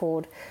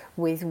forward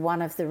with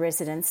one of the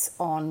residents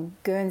on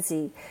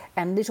Guernsey.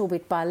 And little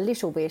bit by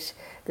little bit,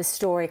 the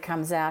story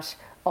comes out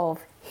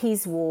of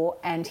his war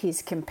and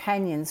his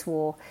companion's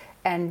war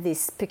and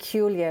this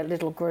peculiar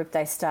little group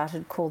they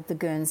started called the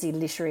Guernsey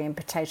Literary and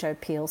Potato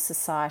Peel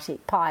Society,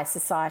 Pie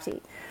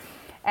Society.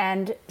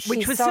 And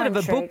which was so sort of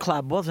intrigued. a book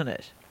club, wasn't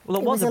it? Well,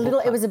 It was a book little.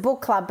 club. It was a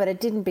book club, but it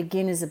didn't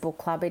begin as a book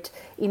club. It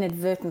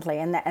inadvertently,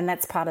 and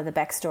that's part of the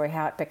backstory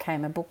how it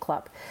became a book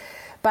club.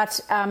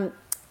 But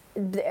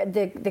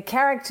the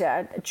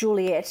character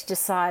Juliet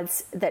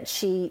decides that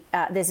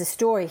there's a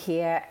story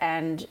here,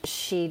 and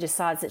she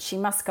decides that she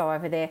must go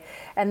over there.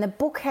 And the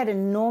book had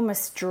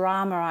enormous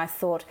drama. I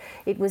thought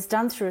it was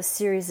done through a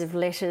series of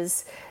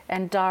letters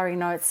and diary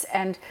notes,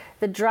 and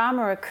the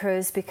drama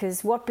occurs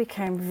because what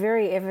became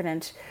very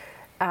evident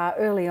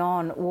early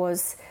on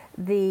was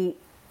the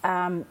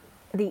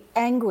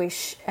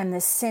anguish and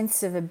the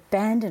sense of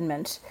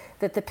abandonment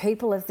that the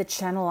people of the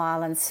Channel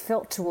Islands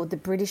felt toward the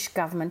British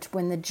government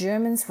when the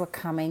Germans were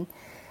coming.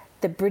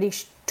 The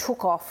British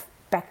took off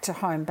back to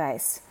home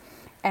base,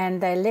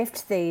 and they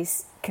left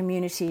these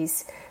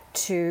communities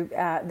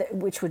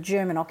which were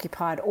German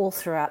occupied all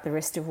throughout the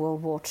rest of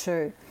World War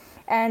II.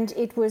 And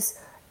it was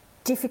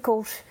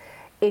difficult,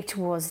 it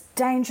was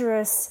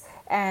dangerous,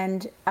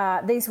 and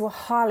these were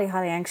highly,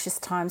 highly anxious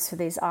times for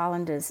these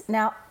islanders.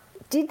 Now,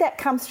 did that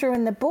come through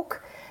in the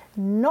book?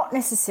 Not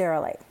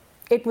necessarily.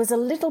 It was a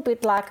little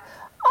bit like,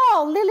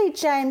 oh, Lily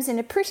James in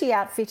a pretty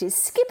outfit is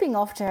skipping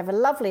off to have a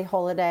lovely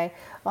holiday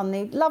on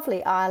the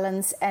lovely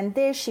islands, and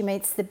there she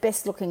meets the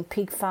best-looking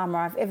pig farmer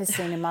I've ever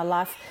seen in my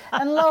life,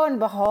 and lo and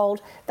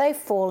behold, they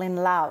fall in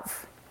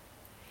love.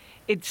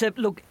 It's a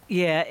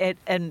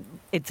and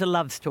it's a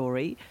love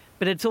story,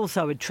 but it's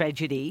also a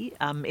tragedy.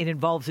 It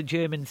involves a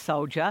German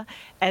soldier,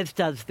 as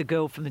does The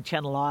Girl from the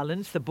Channel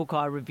Islands, the book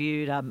I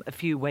reviewed a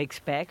few weeks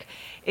back.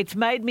 It's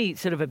made me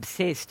sort of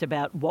obsessed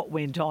about what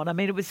went on. I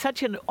mean, it was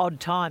such an odd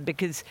time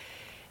because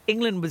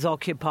England was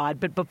occupied,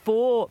 but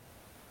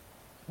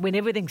when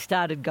everything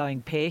started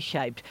going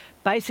pear-shaped,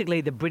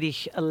 basically the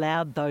British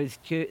allowed those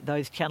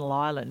Channel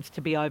Islands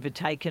to be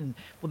overtaken.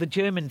 Well, the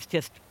Germans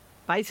just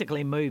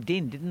basically moved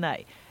in, didn't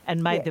they,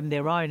 and made them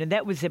their own. And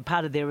that was a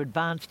part of their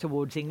advance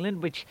towards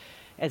England, which,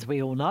 as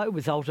we all know,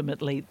 was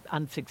ultimately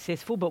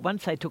unsuccessful. But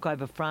once they took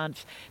over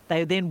France,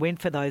 they then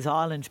went for those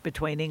islands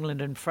between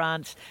England and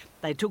France.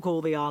 They took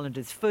all the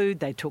islanders' food,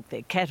 they took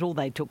their cattle,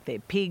 they took their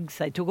pigs,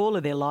 they took all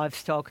of their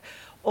livestock,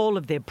 all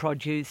of their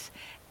produce,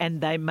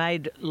 and they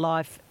made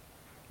life,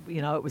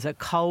 it was a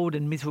cold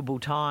and miserable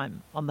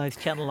time on those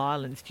Channel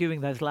Islands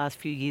during those last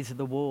few years of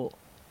the war.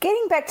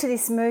 Getting back to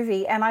this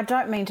movie, and I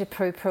don't mean to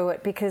poo-poo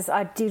it because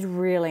I did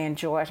really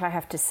enjoy it, I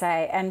have to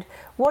say. And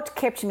what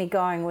kept me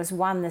going was,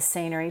 one, the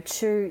scenery,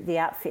 two, the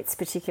outfits,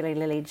 particularly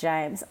Lily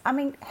James. I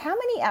mean, how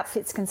many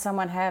outfits can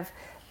someone have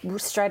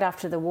straight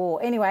after the war?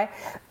 Anyway.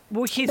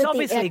 Well, she's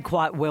obviously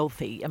quite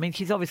wealthy. I mean,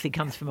 she's obviously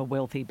comes from a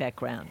wealthy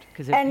background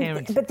because her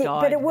parents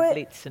died in the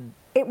Blitz.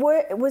 It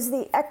was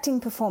the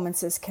acting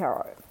performances,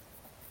 Caro.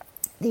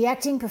 The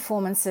acting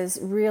performances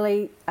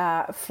really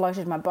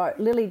floated my boat.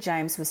 Lily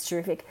James was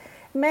terrific.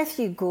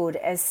 Matthew Good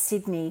as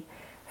Sydney,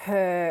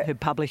 her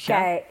publisher.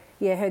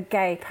 Her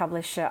gay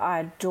publisher.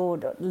 I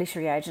adored,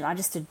 literary agent. I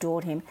just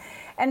adored him.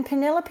 And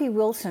Penelope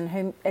Wilton,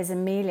 who as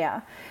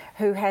Amelia,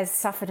 who has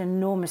suffered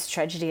enormous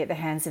tragedy at the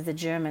hands of the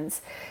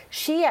Germans.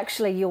 She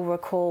actually, you'll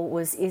recall,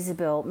 was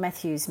Isabel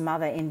Matthews'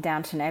 mother in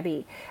Downton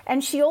Abbey.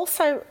 And she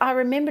also, I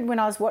remembered when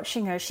I was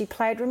watching her, she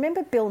played,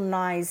 remember Bill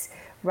Nye's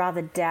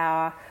rather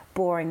dour,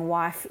 boring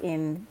wife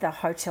in the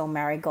Hotel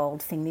Marigold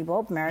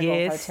thingy-bob,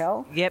 Marigold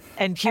Hotel? Yep,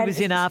 and she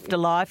was in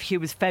Afterlife. She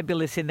was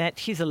fabulous in that.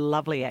 She's a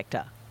lovely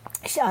actor.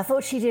 I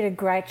thought she did a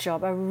great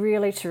job, a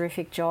really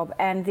terrific job.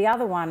 And the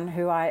other one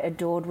who I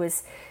adored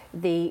was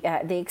the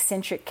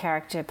eccentric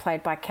character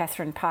played by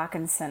Catherine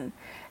Parkinson,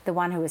 the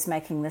one who was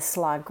making the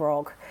sly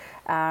grog.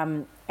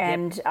 And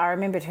I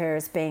remembered her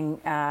as being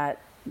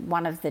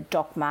one of the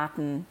Doc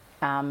Martin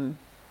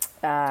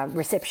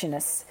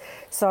receptionists.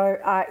 So,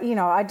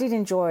 I did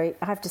enjoy,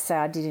 I have to say,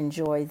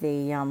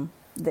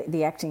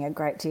 the acting a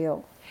great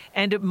deal.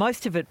 And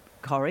most of it,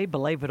 Corrie,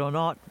 believe it or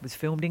not, was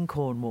filmed in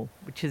Cornwall,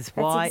 which is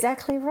why... That's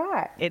exactly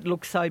right. It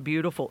looks so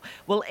beautiful.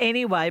 Well,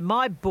 anyway,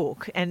 my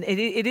book, and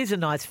it is a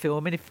nice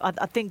film, and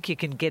I think you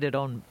can get it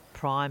on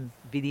Prime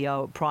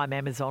Video, Prime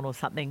Amazon or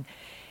something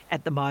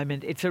at the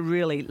moment. It's a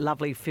really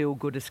lovely,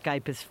 feel-good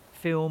escapist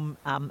film,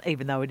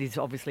 even though it is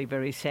obviously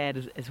very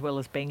sad as well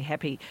as being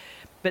happy.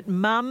 But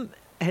Mum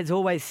has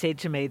always said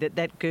to me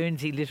that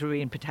Guernsey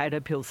Literary and Potato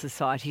Peel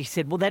Society, she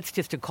said, well, that's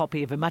just a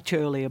copy of a much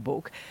earlier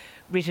book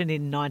written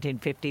in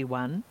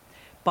 1951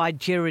 by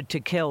Gerard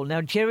Tickell. Now,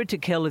 Gerard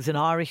Tickell is an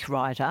Irish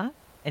writer,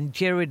 and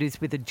Gerard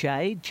is with a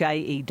J,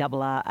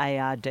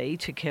 J-E-R-R-A-R-D,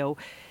 Tickell.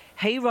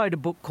 He wrote a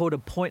book called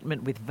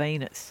Appointment with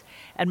Venus.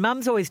 And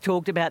Mum's always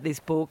talked about this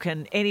book,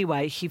 and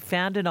anyway, she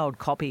found an old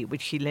copy,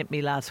 which she lent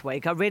me last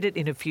week. I read it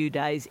in a few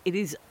days. It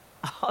is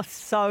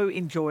so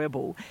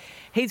enjoyable.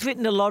 He's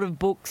written a lot of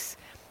books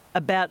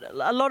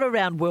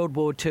around World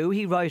War II.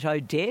 He wrote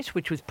Odette,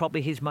 which was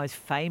probably his most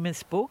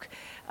famous book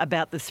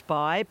about the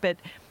spy. But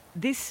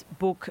this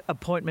book,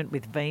 Appointment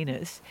with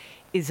Venus,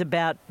 is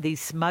about the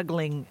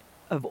smuggling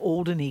of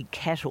Alderney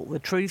cattle, the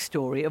true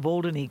story of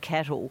Alderney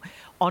cattle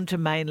onto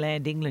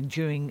mainland England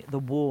during the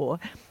war,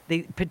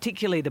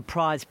 particularly the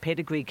prize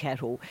pedigree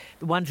cattle,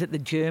 the ones that the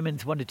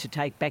Germans wanted to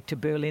take back to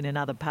Berlin and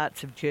other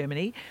parts of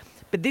Germany.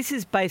 But this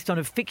is based on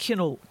a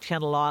fictional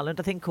Channel Island,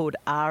 I think called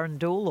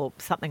Arundel or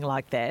something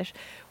like that,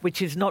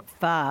 which is not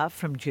far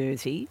from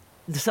Guernsey.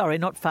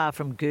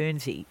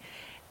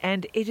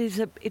 And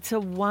it's a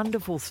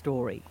wonderful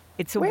story.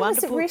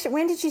 Was it written?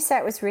 When did you say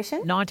it was written?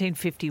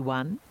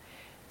 1951,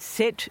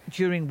 set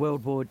during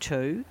World War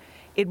II.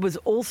 It was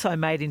also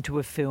made into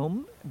a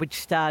film which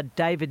starred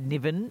David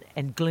Niven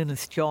and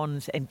Glynis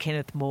Johns and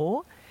Kenneth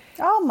Moore.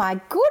 Oh my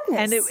goodness!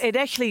 And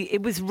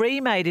it was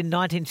remade in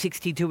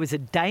 1962 as a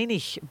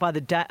Danish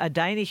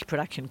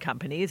production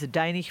company, as a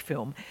Danish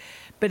film,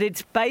 but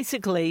it's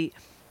basically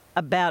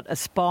about a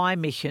spy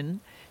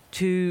mission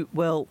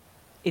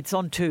it's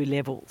on two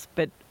levels,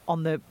 but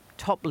on the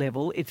top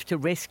level, it's to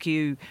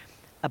rescue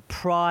a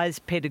prize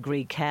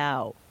pedigree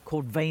cow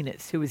called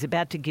Venus, who is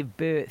about to give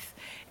birth,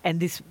 and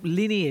this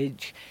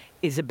lineage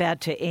is about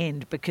to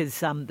end because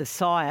the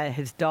sire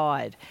has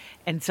died.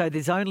 And so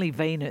there's only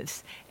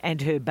Venus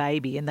and her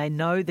baby, and they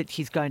know that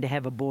she's going to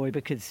have a boy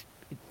because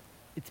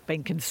it's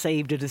been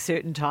conceived at a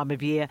certain time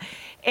of year.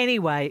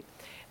 Anyway,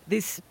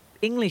 this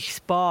English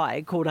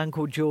spy called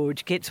Uncle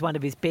George gets one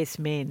of his best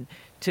men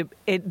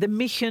the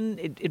mission.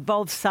 It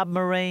involves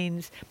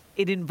submarines.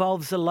 It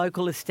involves the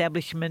local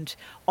establishment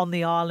on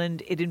the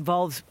island. It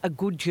involves a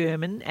good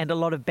German and a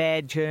lot of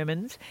bad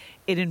Germans.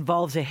 It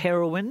involves a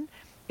heroine.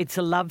 It's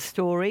a love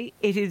story.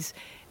 It is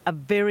a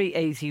very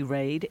easy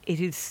read. It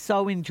is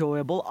so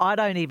enjoyable. I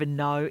don't even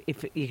know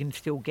if you can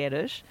still get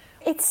it.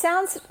 It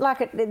sounds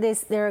like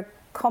there are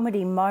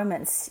comedy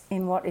moments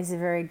in what is a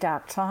very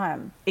dark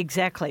time.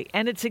 Exactly.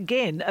 And it's,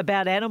 again,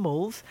 about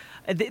animals.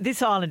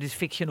 This island is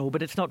fictional,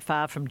 but it's not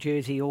far from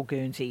Jersey or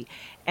Guernsey.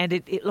 And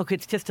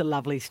it's just a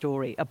lovely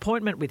story.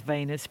 Appointment with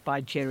Venus by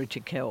Jerry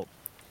Jekyll.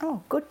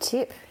 Oh, good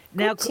tip.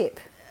 Good tip.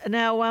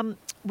 Now,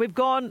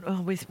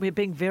 we're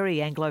being very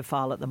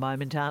Anglophile at the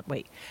moment, aren't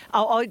we?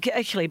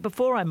 Actually,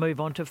 before I move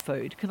on to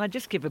food, can I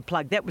just give a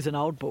plug? That was an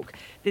old book.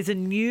 There's a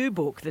new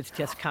book that's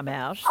just come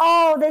out.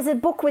 Oh, there's a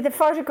book with a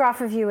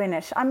photograph of you in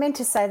it. I meant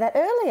to say that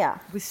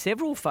earlier. With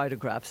several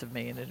photographs of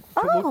me in it.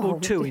 Well,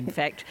 two, in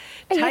fact.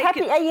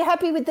 Are you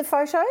happy with the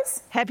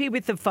photos? Happy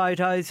with the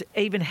photos,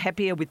 even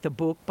happier with the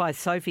book by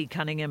Sophie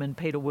Cunningham and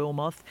Peter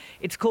Wilmoth.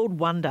 It's called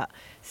Wonder,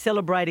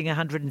 celebrating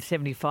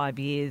 175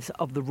 years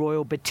of the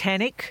Royal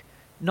Botanic.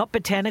 Not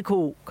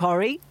botanical,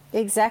 Corrie.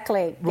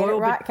 Exactly. Get it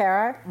right,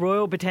 Caro.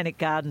 Royal Botanic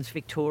Gardens,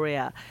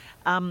 Victoria.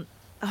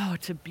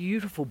 It's a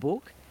beautiful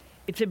book.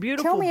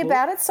 Tell me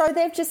about it. So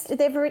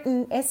they've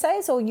written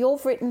essays, or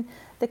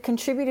the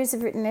contributors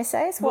have written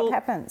essays? What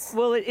happens?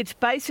 Well, it's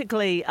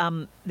basically,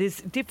 there's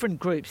different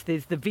groups.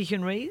 There's the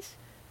visionaries,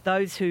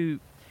 visionaries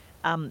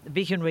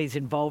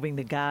involving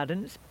the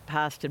gardens,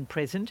 past and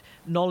present,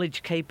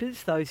 knowledge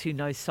keepers, those who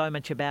know so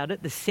much about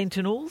it, the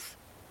sentinels,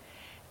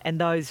 and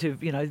those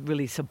who've,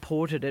 really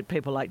supported it,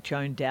 people like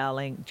Joan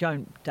Darling,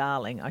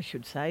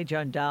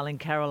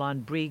 Caroline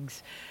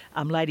Briggs,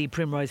 Lady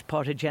Primrose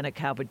Potter, Janet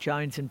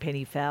Calvert-Jones and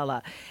Penny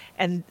Fowler.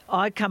 And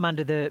I come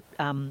under the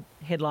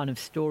headline of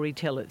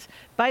storytellers,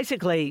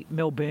 basically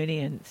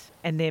Melburnians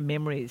and their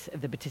memories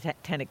of the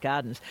Botanic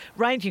Gardens,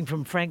 ranging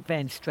from Frank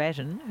Van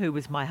Straten, who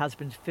was my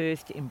husband's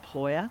first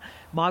employer,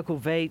 Michael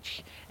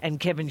Veitch and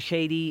Kevin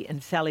Sheedy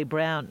and Sally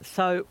Brown.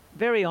 So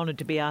very honoured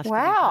to be asked to be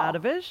part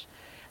of it.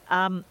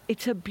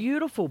 It's a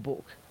beautiful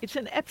book. It's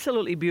an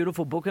absolutely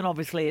beautiful book, and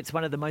obviously it's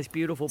one of the most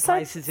beautiful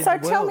places in the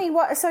world. So tell me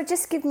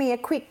just give me a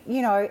quick,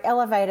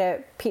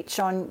 elevator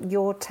pitch on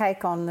your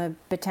take on the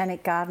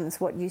Botanic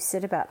Gardens, what you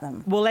said about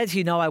them. Well, as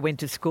you know, I went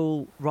to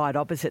school right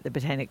opposite the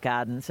Botanic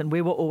Gardens, and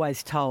we were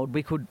always told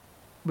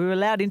we were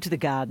allowed into the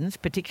gardens,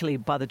 particularly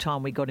by the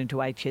time we got into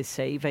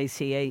HSC,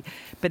 VCE,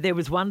 but there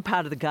was one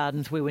part of the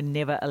gardens we were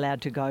never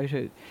allowed to go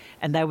to,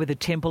 and they were the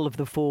Temple of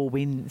the Four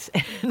Winds,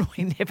 and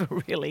we never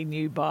really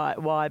knew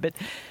why, but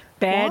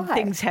bad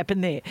things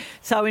happened there.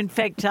 So, in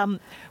fact,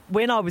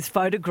 when I was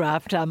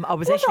photographed, I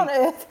was What on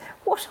earth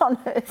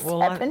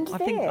happened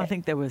there? I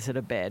think there was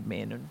a bad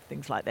men and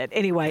things like that.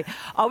 Anyway,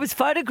 I was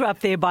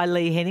photographed there by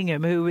Lee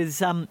Henningham, who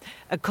was a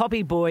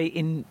copy boy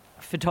in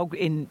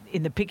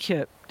the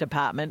picture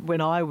department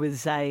when I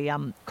was a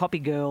copy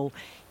girl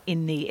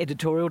in the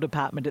editorial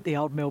department at the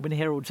Old Melbourne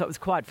Herald. So it was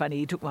quite funny.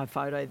 He took my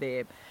photo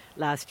there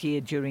last year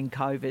during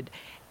COVID.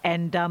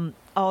 And,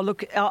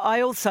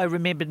 I also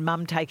remembered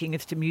Mum taking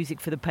us to Music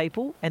for the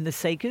People and the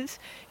Seekers,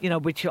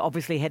 which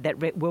obviously had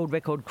that world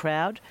record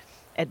crowd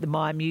at the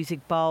Myer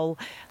Music Bowl.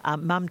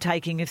 Mum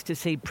taking us to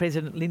see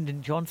President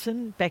Lyndon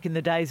Johnson back in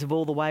the days of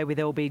All the Way with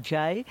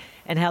LBJ,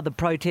 and how the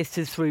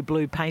protesters threw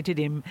blue painted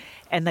him,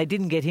 and they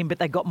didn't get him, but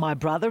they got my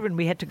brother, and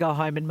we had to go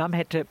home, and Mum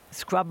had to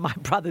scrub my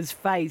brother's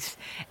face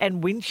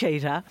and wind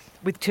cheater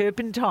with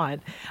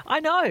turpentine. I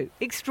know,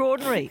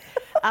 extraordinary.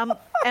 And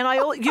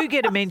you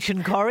get a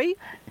mention, Corrie.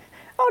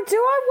 Oh, do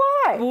I?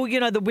 Why? Well, you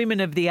know, the Women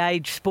of the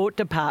Age sport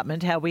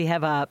department, how we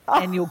have our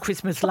annual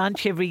Christmas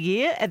lunch every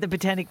year at the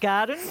Botanic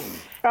Garden.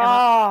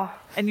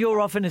 And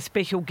you're often a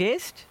special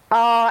guest.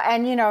 Oh,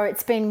 and, you know,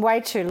 it's been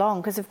way too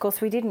long because, of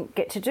course, we didn't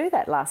get to do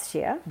that last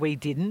year. We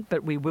didn't,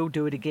 but we will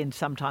do it again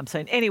sometime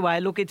soon. Anyway,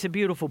 look, it's a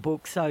beautiful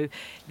book, so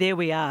there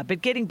we are.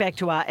 But getting back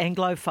to our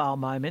Anglophile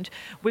moment,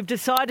 we've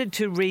decided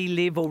to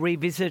relive or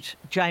revisit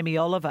Jamie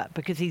Oliver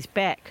because he's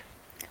back.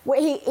 Well,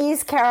 he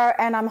is, Caro,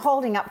 and I'm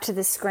holding up to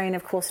the screen.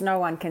 Of course, no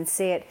one can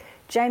see it.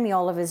 Jamie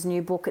Oliver's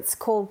new book. It's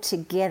called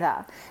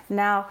Together.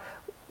 Now,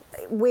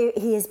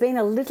 he has been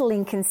a little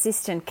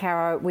inconsistent,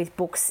 Caro, with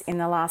books in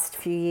the last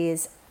few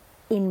years,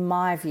 in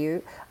my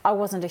view. I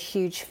wasn't a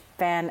huge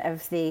fan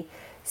of the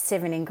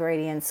 7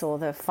 ingredients or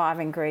the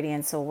 5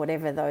 ingredients or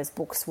whatever those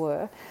books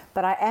were,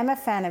 but I am a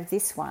fan of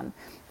this one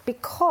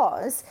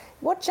because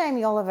what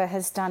Jamie Oliver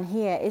has done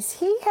here is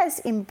he has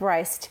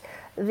embraced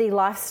the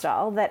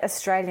lifestyle that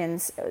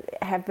Australians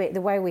have been, the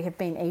way we have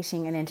been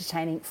eating and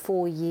entertaining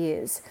for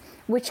years,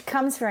 which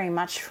comes very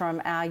much from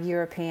our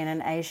European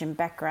and Asian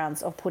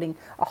backgrounds of putting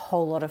a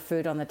whole lot of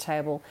food on the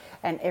table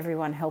and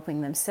everyone helping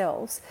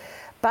themselves.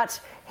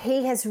 But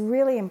he has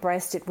really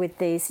embraced it with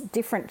these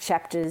different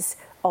chapters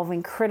of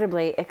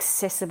incredibly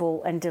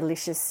accessible and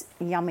delicious,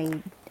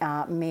 yummy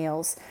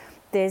meals.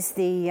 There's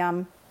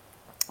the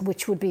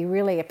which would be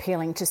really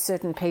appealing to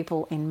certain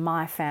people in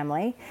my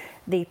family,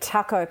 the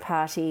taco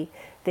party,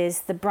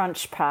 there's the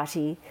brunch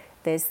party,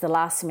 there's the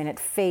last minute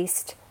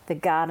feast, the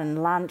garden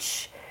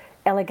lunch,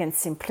 elegant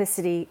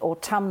simplicity,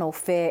 autumnal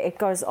fare. It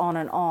goes on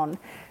and on.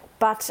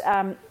 But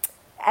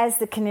as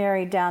the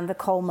canary down the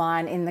coal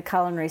mine in the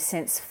culinary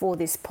sense for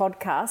this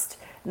podcast,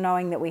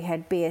 knowing that we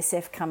had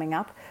BSF coming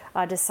up,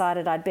 I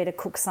decided I'd better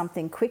cook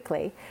something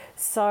quickly.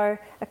 So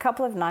a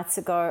couple of nights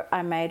ago,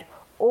 I made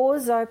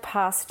orzo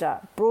pasta,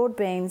 broad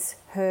beans,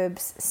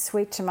 herbs,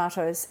 sweet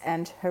tomatoes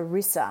and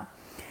harissa.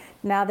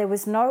 Now, there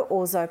was no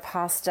orzo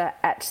pasta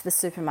at the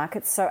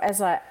supermarket, so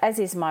as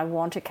is my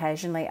wont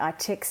occasionally, I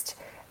text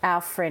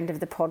our friend of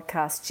the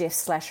podcast, Jeff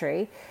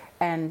Slattery,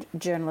 and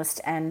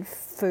journalist and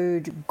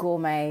food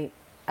gourmet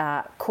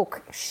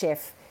cook,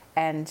 chef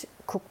and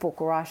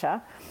cookbook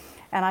writer,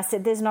 and I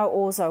said, there's no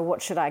orzo,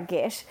 what should I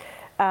get?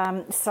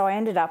 So I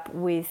ended up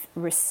with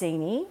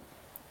ricini,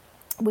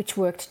 which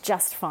worked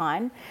just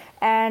fine.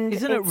 And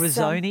isn't it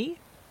risoni?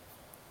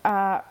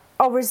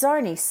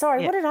 Risoni.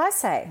 Sorry, yeah. What did I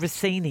say?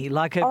 Ricini,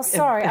 like a... Oh,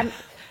 sorry.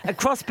 A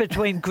cross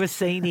between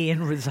grissini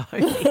and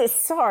risoni. Yes,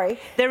 sorry.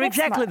 They're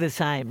exactly the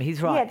same.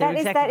 He's right.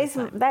 Yeah,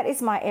 that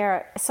is my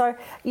error. So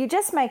you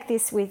just make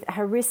this with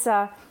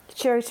harissa,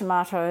 cherry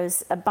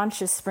tomatoes, a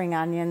bunch of spring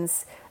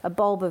onions, a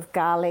bulb of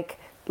garlic,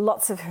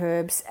 lots of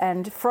herbs,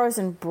 and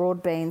frozen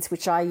broad beans,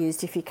 which I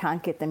used if you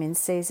can't get them in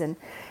season.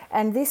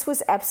 And this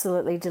was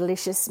absolutely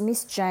delicious.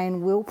 Miss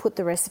Jane will put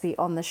the recipe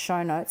on the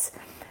show notes.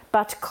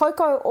 But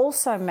Coco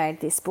also made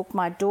this book,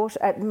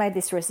 made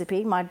this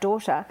recipe, my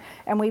daughter,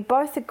 and we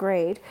both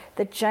agreed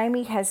that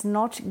Jamie has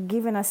not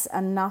given us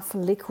enough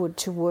liquid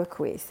to work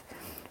with.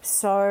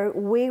 So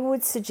we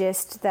would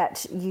suggest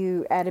that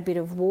you add a bit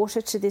of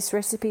water to this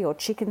recipe or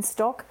chicken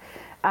stock.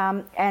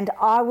 And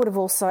I would have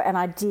also, and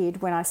I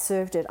did when I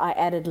served it, I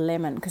added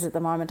lemon because at the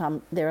moment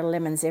there are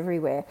lemons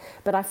everywhere.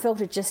 But I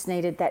felt it just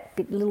needed that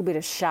little bit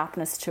of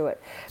sharpness to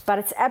it. But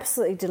it's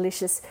absolutely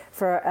delicious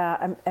for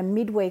a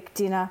midweek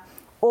dinner.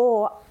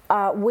 Or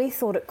we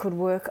thought it could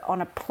work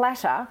on a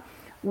platter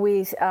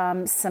with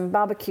some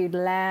barbecued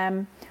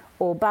lamb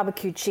or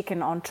barbecued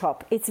chicken on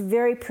top. It's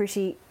very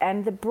pretty,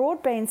 and the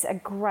broad beans are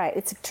great.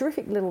 It's a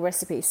terrific little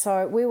recipe,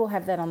 so we will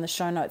have that on the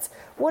show notes.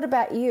 What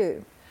about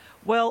you?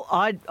 Well,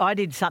 I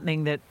did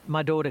something that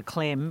my daughter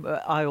Clem,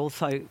 I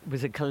also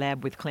was a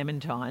collab with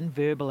Clementine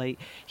verbally.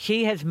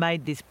 She has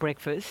made this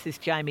breakfast, this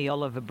Jamie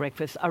Oliver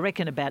breakfast, I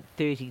reckon about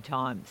 30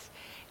 times.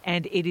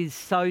 And it is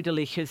so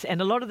delicious. And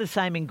a lot of the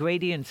same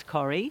ingredients,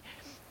 Corrie.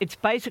 It's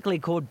basically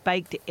called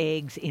baked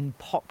eggs in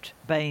popped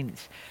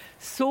beans.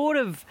 Sort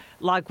of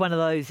like one of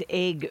those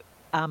egg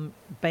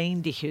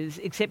bean dishes,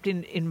 except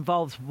it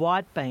involves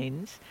white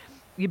beans.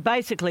 You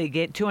basically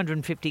get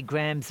 250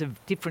 grams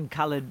of different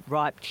coloured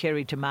ripe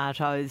cherry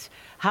tomatoes,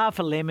 half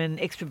a lemon,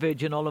 extra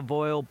virgin olive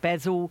oil,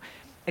 basil,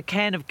 a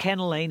can of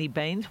cannellini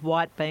beans,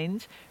 white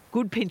beans,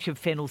 good pinch of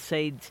fennel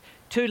seeds,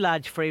 2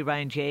 large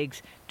free-range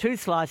eggs, 2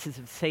 slices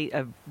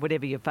of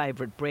whatever your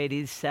favourite bread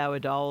is,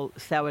 sourdough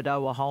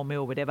or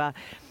wholemeal, whatever,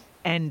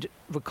 and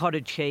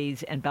ricotta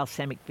cheese and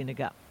balsamic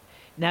vinegar.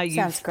 Now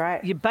sounds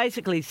great. You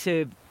basically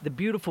serve the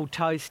beautiful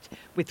toast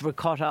with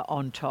ricotta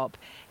on top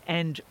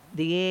and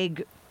the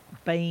egg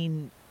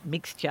bean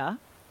mixture,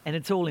 and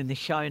it's all in the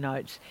show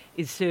notes,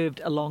 is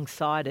served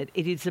alongside it.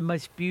 It is the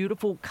most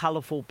beautiful,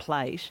 colourful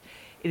plate.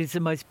 It is the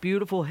most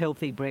beautiful,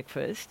 healthy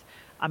breakfast.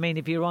 I mean,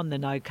 if you're on the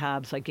no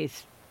carbs, I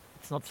guess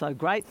it's not so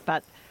great,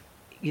 but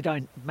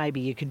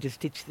maybe you can just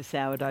ditch the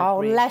sourdough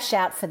bread. Lash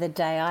out for the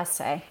day, I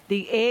say.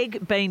 The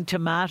egg bean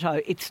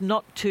tomato, it's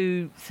not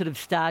too sort of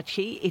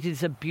starchy. It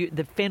is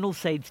the fennel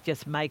seeds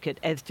just make it,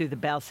 as do the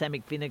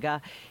balsamic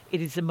vinegar.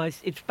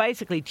 It's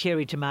basically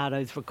cherry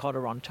tomatoes, ricotta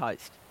on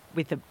toast.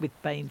 with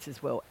beans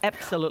as well.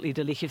 Absolutely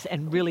delicious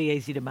and really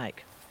easy to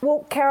make.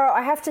 Well, Carol,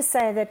 I have to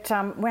say that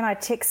when I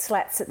text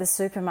Slats at the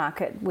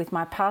supermarket with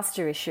my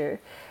pasta issue,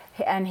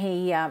 and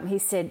he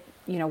said,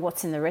 you know,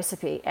 what's in the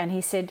recipe, and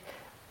he said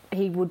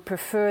he would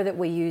prefer that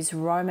we use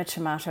Roma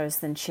tomatoes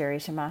than cherry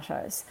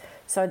tomatoes.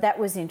 So that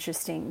was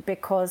interesting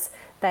because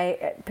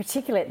they,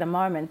 particularly at the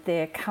moment,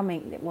 they're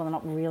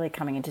not really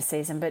coming into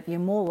season, but you're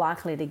more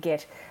likely to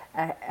get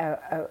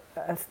a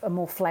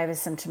more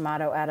flavoursome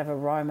tomato out of a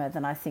Roma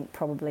than I think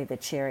probably the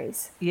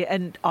cherries. Yeah,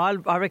 and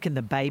I reckon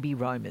the baby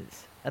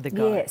Romas are the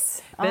guys.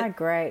 Yes, I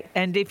agree.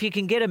 And if you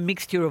can get a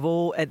mixture of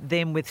all at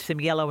them with some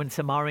yellow and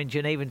some orange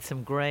and even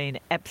some green,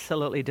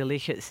 absolutely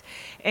delicious.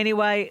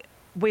 Anyway,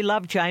 we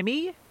love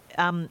Jamie.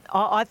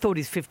 I thought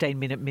his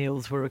 15-minute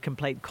meals were a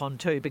complete con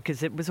too,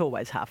 because it was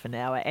always half an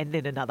hour and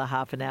then another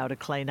half an hour to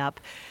clean up.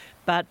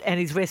 And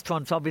his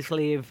restaurants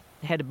obviously have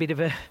had a bit of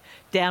a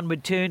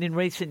downward turn in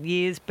recent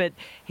years, but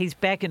he's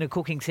back in a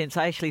cooking sense.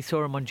 I actually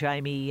saw him on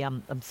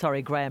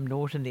Graham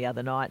Norton the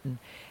other night, and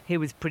he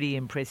was pretty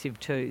impressive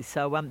too.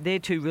 So they're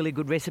two really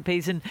good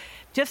recipes. And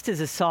just as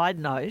a side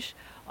note,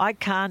 I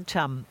can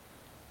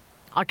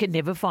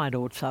never find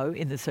orzo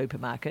in the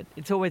supermarket.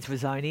 It's always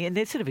risoni, and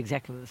they're sort of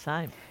exactly the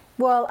same.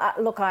 Well,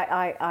 look,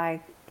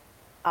 I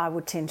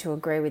would tend to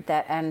agree with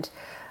that, and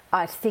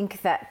I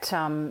think that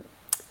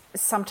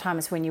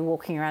sometimes when you're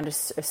walking around a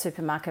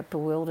supermarket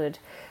bewildered,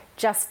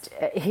 just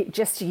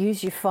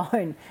use your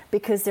phone,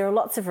 because there are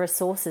lots of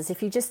resources.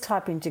 If you just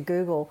type into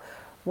Google,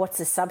 what's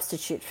a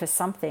substitute for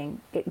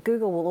something,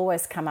 Google will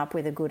always come up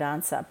with a good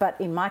answer. But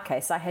in my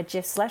case, I had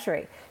Jeff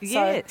Slattery.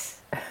 Yes,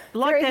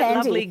 like that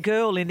handy. Lovely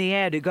girl in the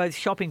ad who goes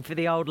shopping for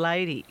the old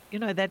lady. You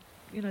know that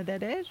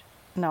ad?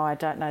 No, I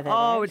don't know that.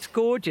 Oh, ad. It's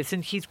gorgeous.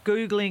 And she's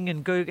Googling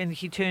and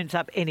she turns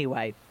up.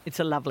 Anyway, it's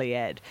a lovely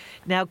ad.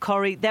 Now,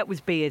 Corrie, that was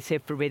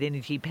BSF for Red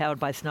Energy, powered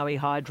by Snowy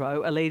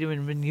Hydro, a leader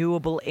in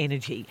renewable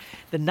energy.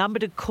 The number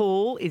to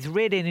call is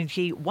Red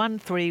Energy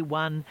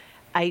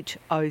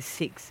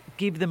 131806.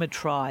 Give them a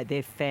try.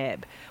 They're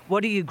fab.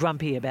 What are you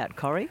grumpy about,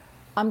 Corrie?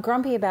 I'm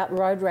grumpy about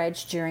road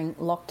rage during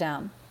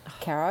lockdown,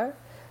 Caro.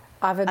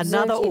 I've observed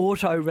another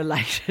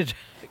auto-related.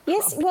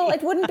 Yes, well,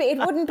 it wouldn't be.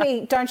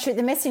 Don't shoot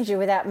the messenger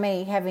without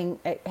me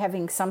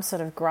having some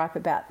sort of gripe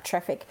about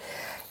traffic.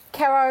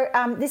 Caro,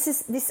 I'm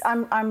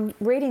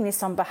reading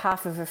this on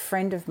behalf of a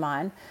friend of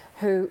mine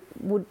who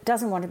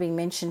doesn't want to be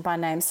mentioned by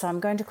name, so I'm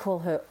going to call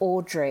her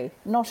Audrey,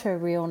 not her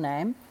real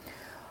name.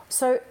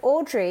 So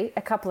Audrey,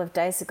 a couple of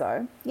days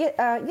ago,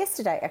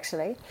 yesterday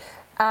actually,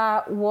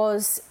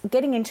 was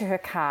getting into her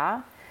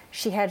car.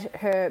 She had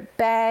her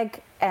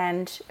bag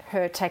and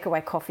her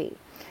takeaway coffee.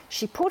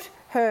 She put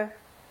her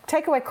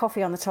takeaway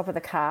coffee on the top of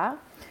the car.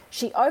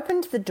 She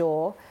opened the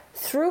door,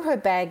 threw her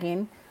bag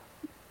in,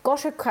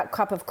 got her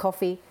cup of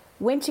coffee,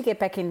 went to get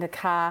back in the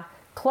car,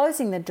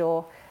 closing the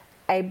door.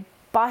 A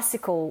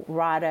bicycle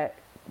rider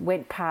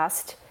went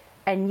past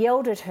and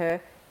yelled at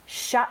her,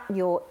 "Shut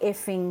your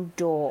effing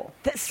door."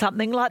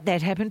 Something like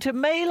that happened to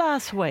me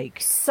last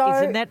week. So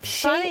isn't that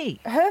funny?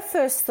 Her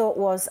first thought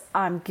was,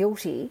 I'm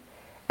guilty.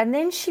 And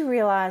then she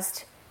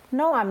realised,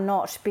 no, I'm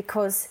not,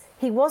 because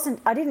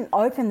I didn't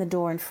open the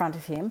door in front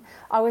of him.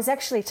 I was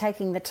actually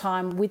taking the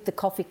time with the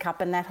coffee cup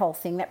and that whole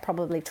thing. That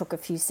probably took a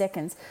few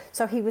seconds.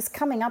 So he was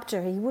coming up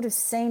to her. He would have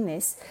seen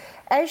this.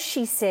 As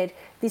she said,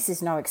 this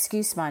is no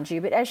excuse, mind you,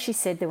 but as she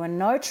said, there were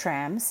no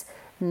trams,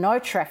 no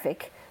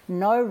traffic,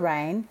 no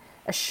rain,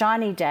 a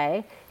shiny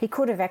day. He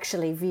could have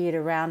actually veered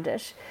around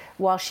it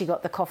while she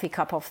got the coffee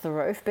cup off the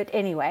roof. But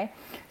anyway,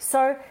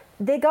 so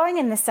they're going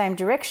in the same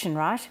direction,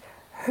 right?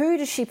 Who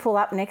does she pull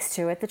up next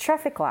to at the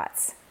traffic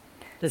lights?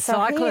 The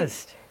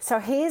cyclist. So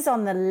he's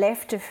on the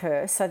left of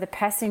her, so the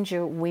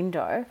passenger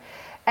window,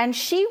 and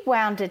she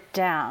wound it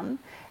down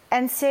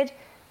and said,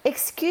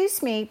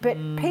 "Excuse me, but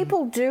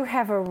people do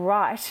have a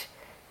right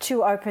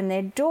to open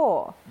their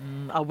door."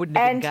 I wouldn't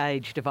have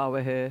engaged if I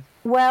were her.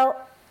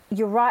 Well,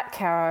 you're right,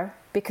 Caro,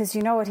 because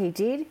you know what he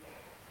did?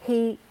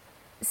 He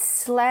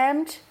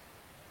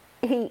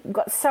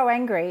got so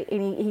angry,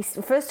 and he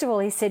first of all,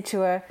 he said to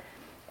her,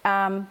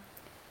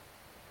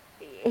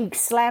 he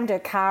slammed her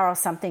car or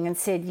something and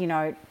said,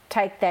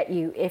 "Take that,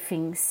 you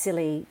effing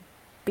silly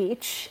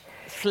bitch."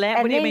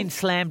 What do you mean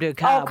slammed her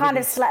car? Oh, kind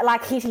of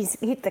like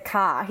hit the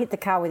car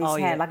with his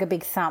hand, like a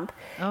big thump.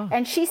 Oh.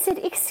 And she said,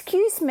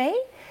 "Excuse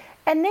me?"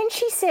 And then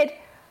she said,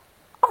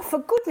 "Oh, for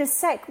goodness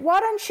sake, why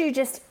don't you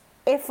just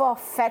F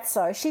off,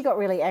 fatso?" She got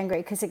really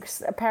angry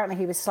because apparently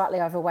he was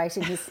slightly overweight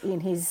in his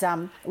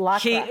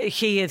lycra.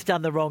 She has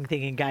done the wrong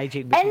thing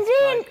engaging with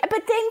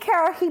But then,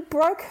 Cara, he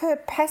broke her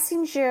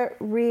passenger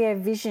rear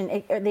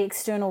vision, the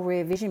external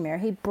rear vision mirror.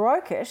 He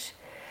broke it,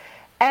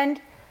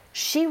 and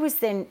she was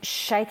then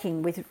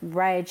shaking with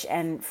rage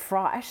and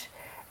fright,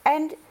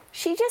 and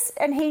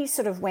he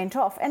sort of went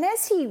off. And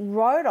as he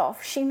rode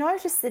off, she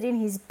noticed that in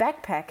his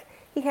backpack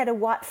he had a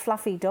white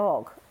fluffy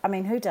dog. I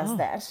mean, who does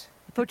that?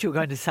 I thought you were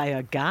going to say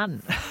a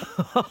gun.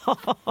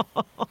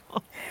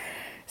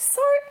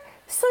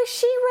 So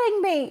she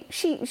rang me.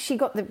 She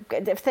got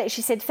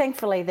she said,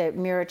 thankfully the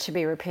mirror to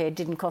be repaired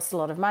didn't cost a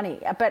lot of money,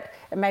 but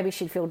maybe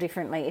she'd feel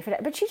differently if it.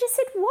 But she just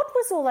said, "What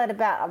was all that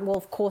about?" Well,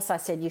 of course, I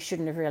said you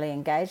shouldn't have really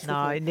engaged.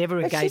 No, with him. never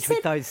engage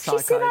with those psychos.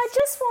 She said, "I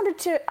just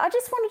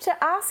wanted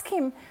to ask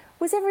him,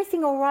 was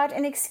everything all right?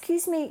 And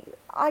excuse me,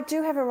 I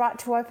do have a right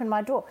to open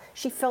my door."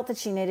 She felt that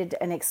she needed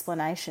an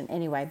explanation.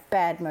 Anyway,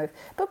 bad move.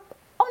 But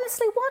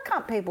honestly, why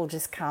can't people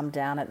just calm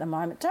down at the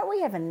moment? Don't we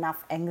have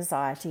enough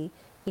anxiety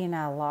in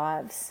our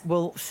lives?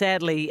 Well,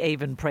 sadly,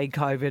 even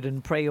pre-COVID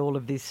and pre all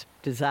of this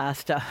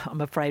disaster, I'm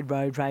afraid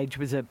road rage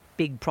was a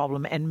big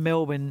problem, and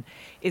Melbourne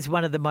is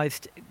one of the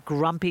most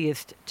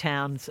grumpiest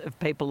towns of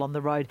people on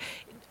the road.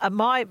 A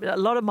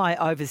lot of my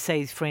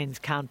overseas friends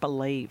can't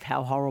believe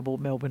how horrible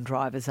Melbourne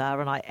drivers are,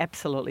 and I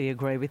absolutely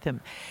agree with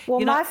them. Well,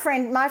 my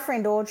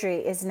friend Audrey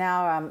is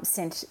now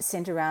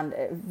sent around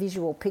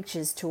visual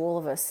pictures to all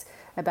of us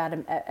about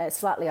a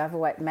slightly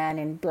overweight man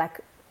in black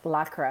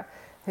lycra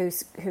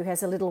who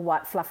has a little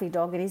white fluffy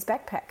dog in his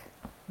backpack.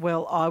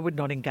 Well, I would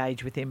not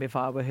engage with him if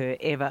I were her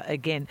ever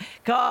again.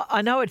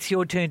 I know it's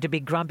your turn to be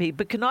grumpy,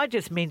 but can I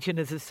just mention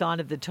as a sign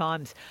of the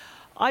times,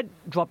 I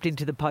dropped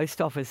into the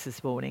post office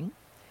this morning.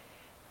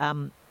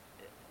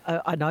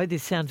 I know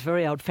this sounds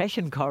very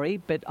old-fashioned, Corrie,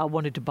 but I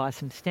wanted to buy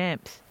some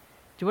stamps.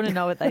 Do you want to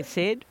know what they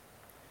said?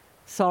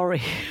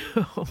 Sorry,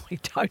 we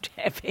don't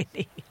have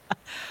any.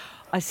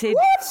 I said,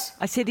 what?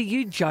 I said, are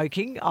you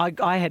joking?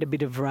 I had a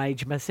bit of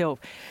rage myself.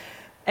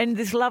 And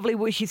this lovely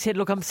woman, she said,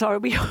 look, I'm sorry,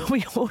 we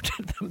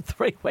ordered them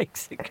 3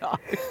 weeks ago,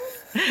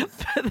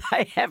 but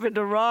they haven't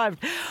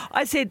arrived.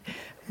 I said,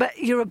 but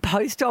you're a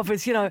post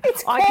office,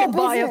 I can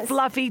buy a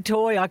fluffy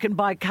toy, I can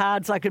buy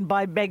cards, I can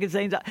buy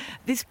magazines.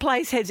 This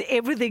place has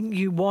everything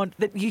you want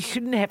that you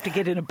shouldn't have to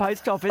get in a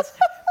post office.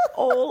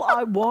 All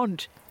I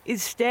want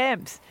is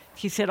stamps.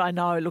 She said, I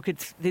know, look,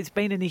 there's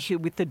been an issue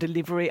with the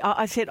delivery.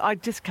 I said, I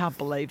just can't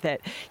believe that.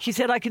 She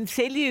said, I can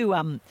sell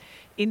you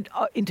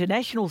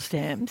international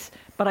stamps,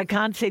 but I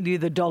can't sell you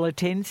the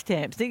 $1.10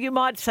 stamps. Now, you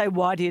might say,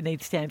 why do you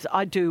need stamps?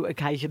 I do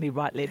occasionally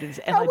write letters.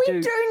 And we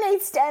do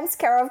need stamps,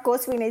 Cara. Of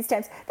course we need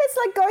stamps. That's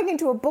like going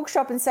into a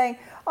bookshop and saying,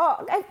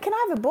 oh, can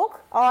I have a book?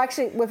 Oh,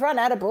 actually, we've run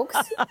out of books.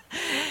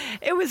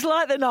 It was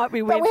like the night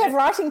we went. But we have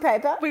writing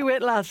paper. We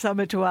went last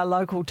summer to our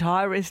local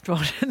Thai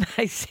restaurant and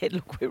they said,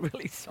 look, we're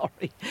really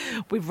sorry.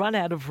 We've run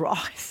out of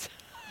rice.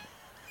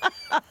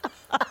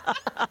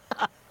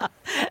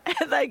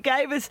 And they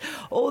gave us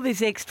all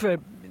this extra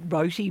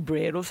roti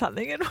bread or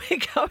something, and we're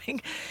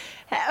going,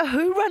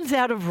 who runs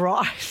out of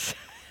rice?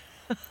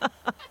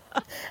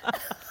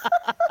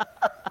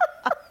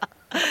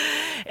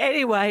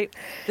 Anyway,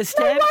 the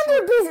stamps...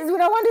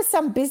 No wonder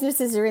some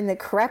businesses are in the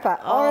crapper.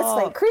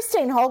 Honestly,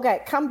 Christine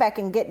Holgate, come back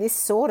and get this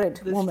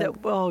sorted, woman.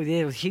 Well,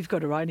 yeah, she's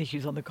got her own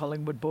issues on the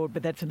Collingwood board,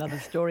 but that's another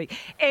story.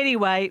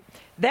 Anyway,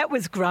 that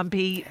was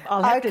grumpy.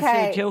 I'll have to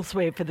search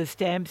elsewhere for the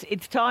stamps.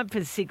 It's time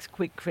for 6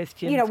 quick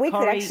questions. We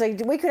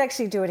could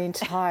actually do an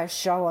entire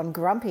show on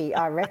grumpy,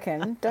 I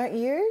reckon, don't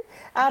you?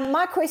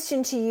 My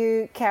question to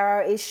you,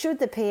 Caro, is should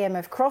the PM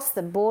have crossed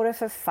the border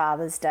for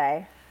Father's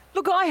Day?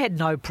 Look, I had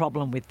no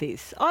problem with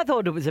this. I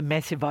thought it was a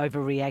massive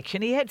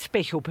overreaction. He had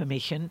special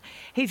permission.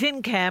 He's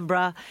in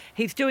Canberra.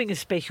 He's doing a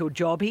special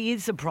job. He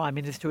is the Prime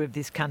Minister of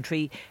this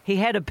country. He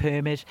had a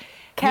permit.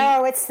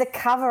 Caro, it's the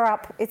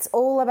cover-up. It's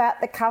all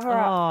about the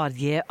cover-up. Oh,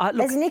 yeah.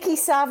 As Nikki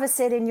Sava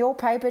said in your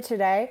paper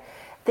today,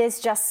 there's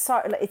just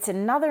it's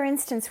another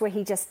instance where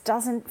he just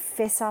doesn't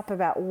fess up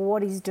about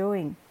what he's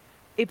doing.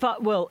 If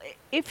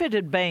it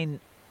had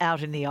been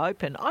out in the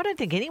open, I don't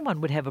think anyone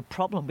would have a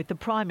problem with the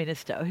Prime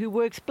Minister who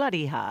works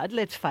bloody hard,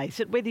 let's face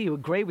it, whether you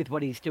agree with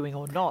what he's doing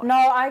or not. No,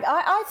 I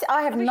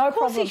have no problem. Of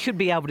course he should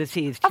be able to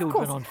see his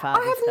children on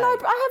Father's Day.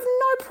 I have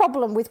no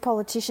problem with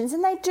politicians,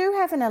 and they do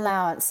have an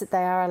allowance that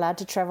they are allowed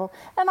to travel,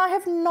 and I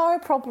have no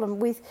problem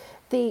with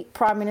the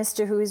Prime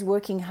Minister who is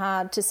working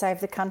hard to save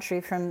the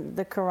country from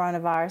the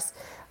coronavirus,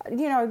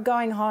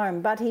 going home,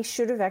 but he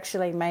should have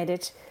actually made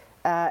it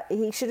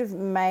he should have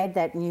made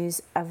that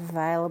news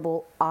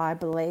available, I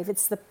believe.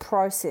 It's the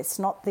process,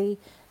 not the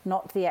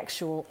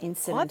actual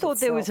incident. I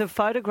thought there was a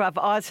photograph.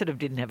 I sort of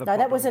didn't have a problem.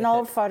 No, that was an with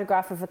old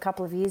photograph of a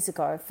couple of years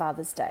ago,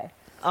 Father's Day.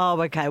 Oh,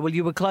 okay. Well,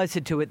 you were closer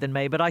to it than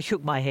me, but I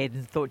shook my head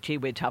and thought, gee,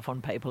 we're tough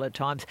on people at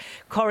times.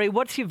 Corrie,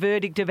 what's your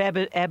verdict of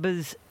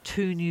ABBA's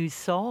 2 new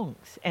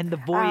songs and the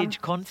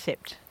Voyage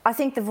concept? I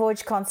think the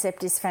Voyage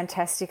concept is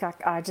fantastic.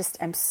 I just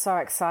am so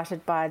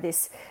excited by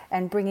this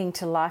and bringing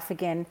to life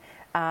again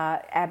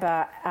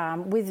ABBA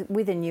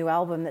with a new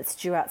album that's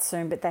due out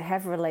soon, but they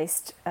have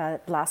released,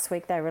 last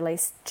week they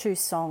released 2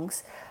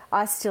 songs,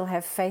 I Still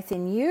Have Faith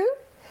in You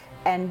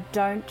and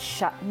Don't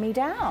Shut Me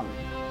Down.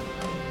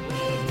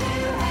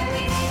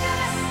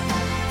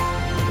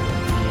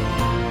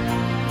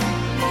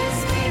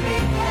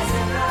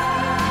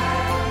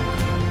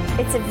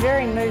 It's a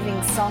very moving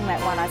song,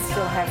 that one, I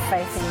Still Have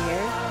Faith in You.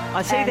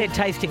 I see their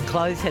taste in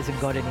clothes hasn't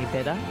got any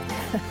better.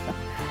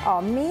 Oh,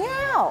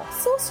 meow.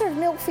 Saucer of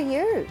milk for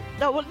you.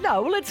 No,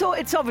 well,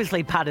 it's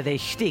obviously part of their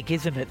shtick,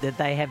 isn't it, that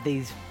they have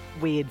these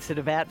weird sort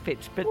of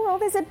outfits. But well,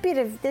 there's a bit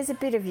of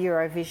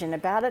Eurovision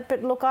about it.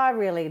 But look, I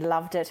really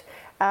loved it.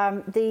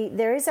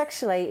 There is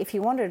actually, if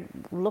you want to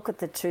look at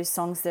the two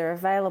songs, they're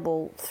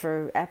available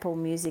through Apple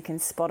Music and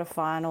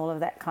Spotify and all of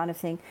that kind of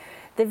thing.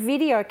 The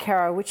video,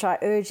 Caro, which I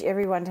urge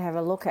everyone to have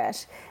a look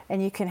at,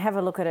 and you can have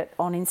a look at it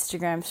on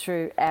Instagram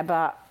through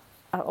ABBA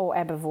or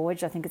ABBA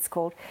Voyage, I think it's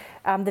called.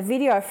 The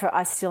video for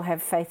I Still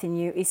Have Faith in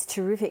You is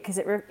terrific because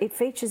it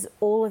features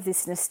all of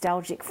this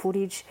nostalgic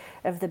footage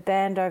of the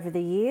band over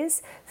the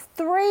years.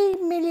 3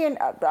 million,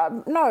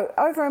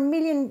 over 1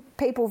 million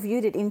people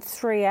viewed it in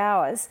 3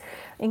 hours,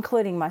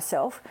 including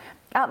myself.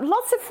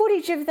 Lots of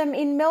footage of them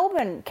in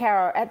Melbourne,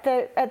 Caro, at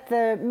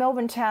the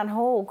Melbourne Town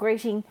Hall,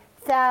 greeting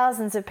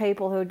thousands of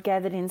people who had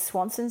gathered in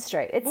Swanston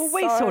Street. It's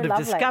we so sort of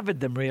lovely.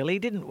 discovered them, really,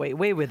 didn't we?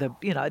 We were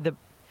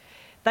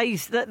They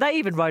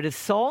even wrote a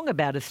song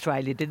about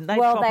Australia, didn't they?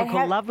 Well,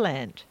 Tropical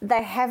Loveland.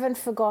 They haven't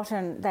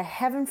forgotten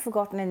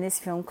in this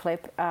film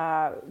clip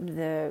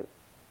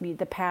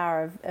the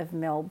power of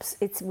Melbs.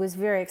 It was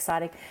very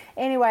exciting.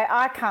 Anyway,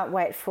 I can't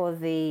wait for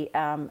the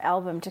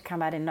album to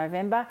come out in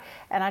November.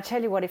 And I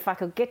tell you what, if I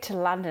could get to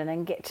London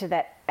and get to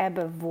that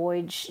ABBA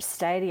Voyage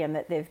stadium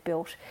that they've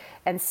built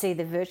and see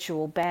the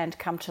virtual band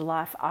come to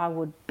life, I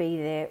would be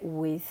there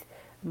with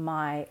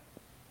my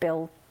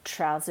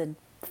bell-trousered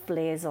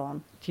flares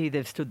on. Gee,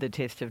 they've stood the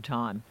test of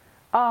time.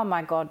 Oh,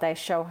 my God, they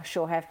sure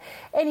have.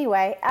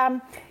 Anyway,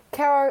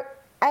 Caro,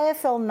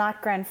 AFL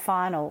Night Grand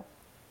Final.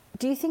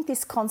 Do you think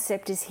this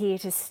concept is here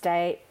to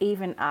stay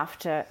even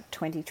after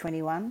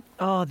 2021?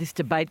 Oh, this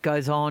debate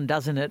goes on,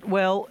 doesn't it?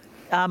 Well,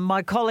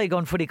 my colleague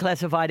on Footy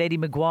Classified, Eddie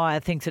Maguire,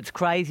 thinks it's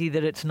crazy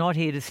that it's not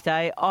here to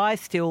stay. I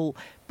still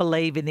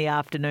believe in the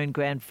afternoon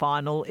grand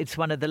final. It's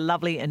one of the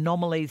lovely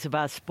anomalies of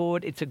our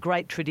sport. It's a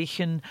great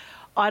tradition.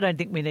 I don't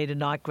think we need a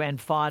night grand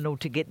final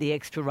to get the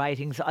extra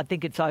ratings. I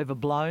think it's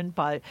overblown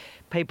by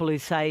people who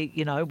say,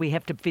 we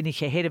have to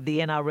finish ahead of the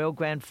NRL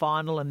grand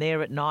final and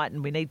they're at night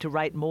and we need to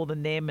rate more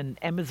than them and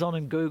Amazon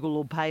and Google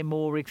will pay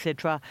more,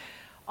 etc.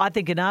 I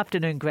think an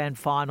afternoon grand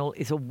final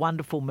is a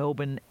wonderful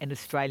Melbourne and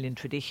Australian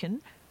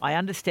tradition. I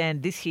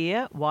understand this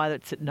year why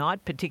it's at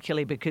night,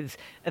 particularly because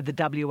of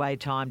the WA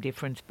time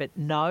difference. But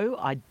no,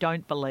 I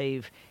don't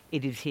believe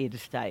it is here to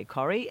stay,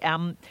 Corrie.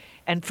 And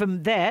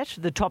from that,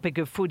 the topic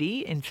of footy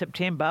in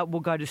September,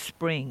 we'll go to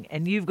spring.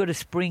 And you've got a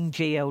spring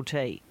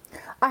GLT.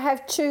 I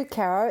have two,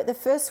 Caro. The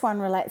first one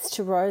relates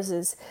to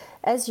roses.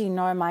 As you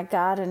know, my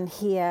garden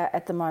here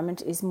at the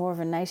moment is more of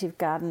a native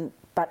garden.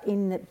 But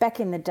back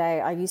in the day,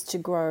 I used to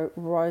grow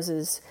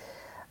roses.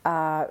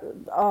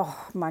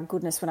 Oh, my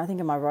goodness, when I think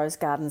of my rose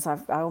gardens, I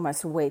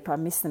almost weep. I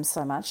miss them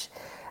so much.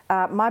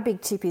 My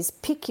big tip is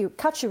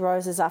cut your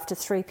roses after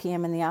 3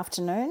 p.m. in the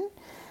afternoon.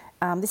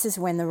 This is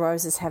when the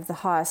roses have the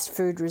highest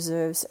food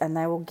reserves and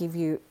they will give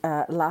you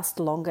last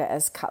longer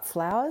as cut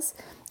flowers.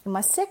 And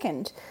my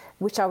second,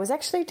 which I was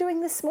actually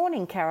doing this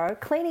morning, Caro,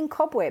 cleaning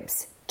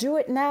cobwebs. Do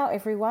it now,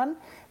 everyone.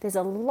 There's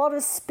a lot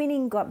of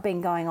spinning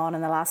been going on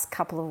in the last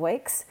couple of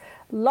weeks.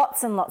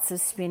 Lots and lots of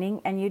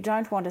spinning, and you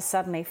don't want to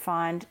suddenly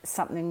find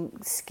something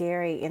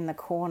scary in the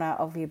corner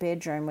of your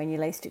bedroom when you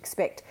least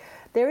expect.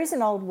 There is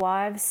an old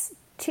wives'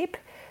 tip.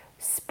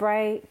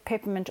 Spray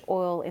peppermint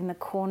oil in the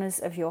corners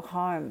of your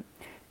home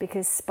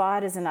because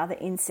spiders and other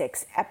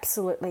insects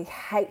absolutely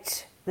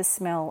hate the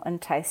smell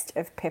and taste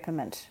of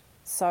peppermint.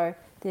 So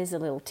there's a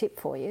little tip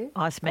for you.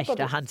 I smashed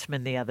a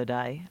huntsman the other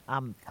day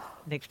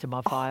next to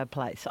my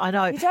fireplace. I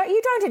know. You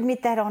don't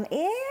admit that on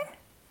air?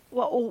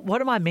 Well,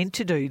 what am I meant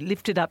to do?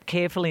 Lift it up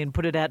carefully and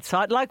put it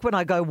outside? Like when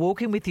I go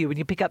walking with you and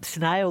you pick up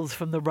snails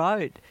from the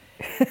road.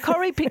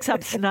 Corrie picks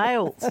up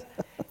snails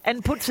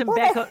and puts them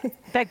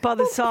back by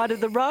the side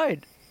of the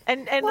road.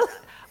 And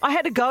I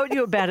had a go at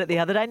you about it the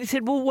other day and you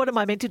said, well, what am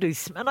I meant to do?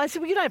 And I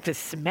said, well, you don't have to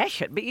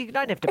smash it, but you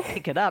don't have to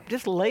pick it up.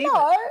 Just leave it.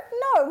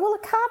 No. Well, a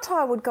car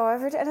tyre would go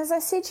over it. And as I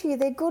said to you,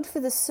 they're good for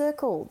the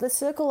circle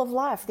of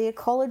life, the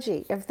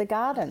ecology of the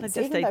gardens.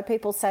 Even though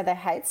people say they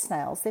hate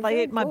snails, they're very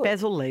They eat my good.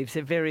 basil leaves.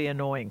 They're very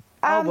annoying.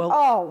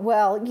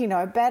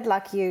 Bad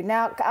luck you.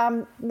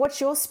 Now,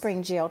 what's your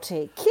spring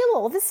GLT? Kill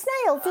all the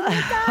snails in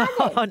the garden.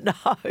 Oh,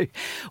 no.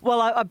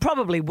 Well, I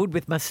probably would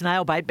with my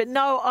snail bait, but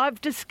no, I've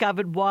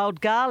discovered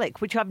wild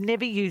garlic, which I've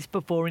never used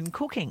before in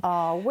cooking.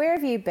 Oh, where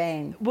have you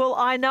been? Well,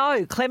 I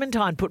know.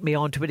 Clementine put me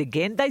onto it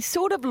again. They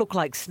sort of look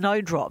like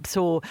snowdrops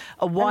or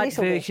a white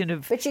version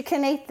of... But you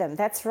can eat them.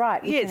 That's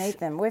right. You can eat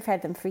them. We've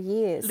had them for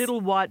years. Little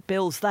white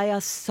bells. They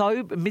are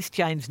so... Miss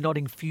Jane's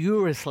nodding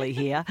furiously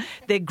here.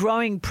 They're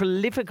growing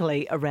prolifically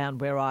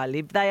around where I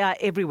live. They are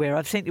everywhere.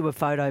 I've sent you a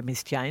photo,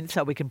 Miss Jane,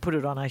 so we can put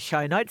it on our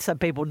show notes so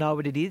people know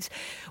what it is.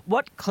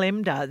 What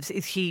Clem does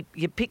is you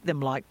pick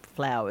them like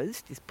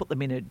flowers, just put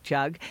them in a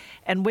jug,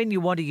 and when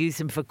you want to use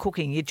them for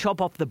cooking, you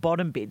chop off the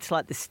bottom bits,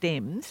 like the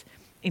stems,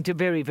 into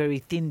very, very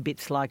thin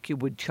bits like you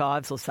would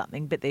chives or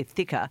something, but they're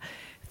thicker.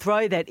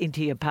 Throw that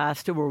into your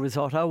pasta or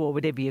risotto or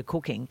whatever you're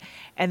cooking,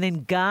 and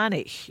then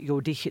garnish your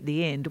dish at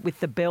the end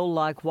with the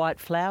bell-like white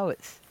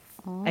flowers.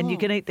 And you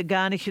can eat the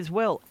garnish as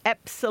well.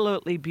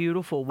 Absolutely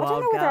beautiful wild I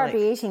don't know whether garlic. I'd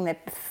be eating the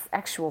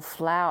actual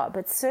flower,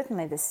 but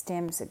certainly the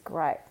stems are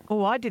great.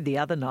 Oh, I did the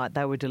other night.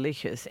 They were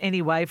delicious.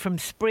 Anyway, from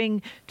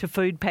spring to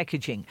food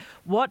packaging.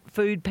 What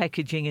food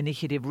packaging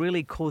initiative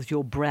really caused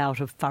your brow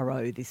to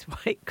furrow this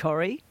week,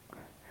 Corrie?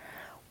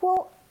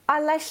 Well,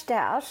 I lashed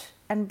out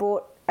and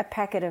bought a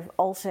packet of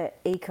Alter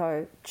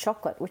Eco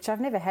chocolate, which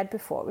I've never had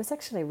before. It was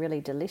actually really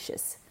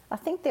delicious. I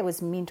think there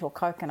was mint or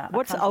coconut.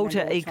 What's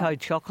Alter Eco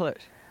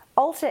chocolate?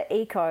 Alter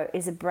Eco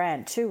is a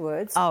brand, 2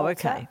 words. Oh, Alter,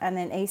 okay. And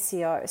then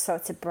ECO, so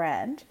it's a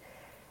brand.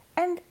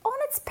 And on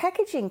its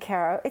packaging,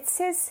 Caro, it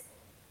says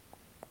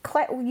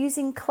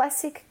using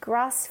classic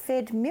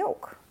grass-fed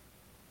milk,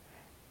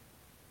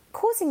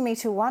 causing me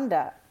to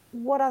wonder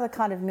what other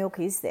kind of milk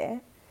is there.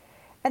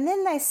 And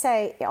then they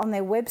say on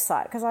their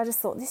website, because I just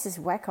thought this is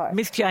wacko.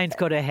 Miss Jane's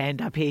got her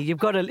hand up here. You've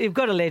got to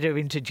let her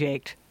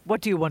interject.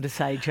 What do you want to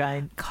say,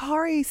 Jane?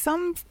 Corrie,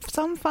 some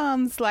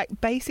farms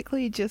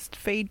basically just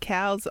feed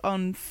cows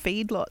on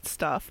feedlot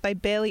stuff. They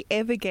barely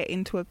ever get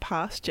into a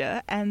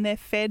pasture, and they're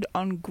fed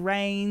on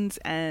grains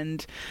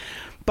and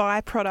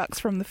byproducts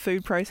from the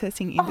food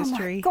processing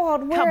industry. Oh my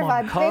God, where Come have on,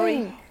 I Corrie.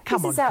 been?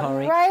 Come This on, is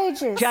Corrie.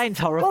 outrageous. Jane's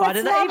horrified.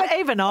 Well,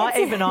 Even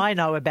I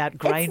know about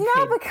grain It's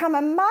now fed. become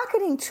a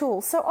marketing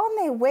tool. So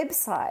on their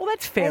website, Well,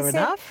 that's fair they said,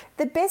 enough.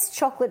 the best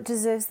chocolate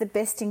deserves the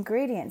best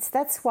ingredients.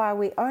 That's why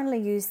we only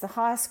use the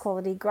highest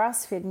quality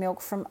grass-fed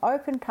milk from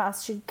open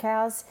pastured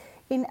cows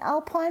in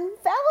Alpine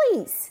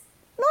valleys.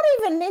 Not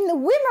even in the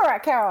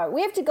Wimmera, Caro.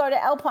 We have to go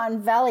to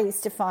Alpine valleys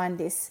to find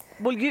this.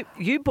 Well,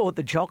 you bought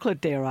the chocolate,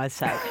 dare I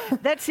say?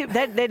 That's it.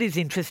 That is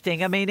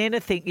interesting. I mean,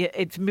 anything.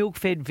 It's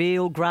milk-fed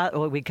veal.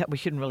 We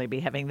shouldn't really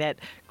be having that.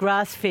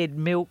 Grass-fed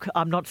milk.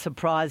 I'm not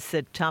surprised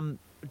that.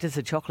 Does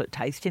the chocolate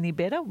taste any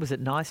better? Was it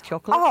nice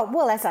chocolate? Oh,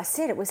 well, as I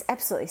said, it was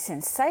absolutely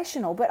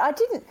sensational. But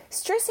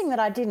stressing that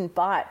I didn't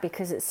buy it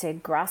because it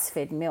said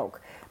grass-fed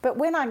milk. But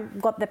when I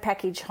got the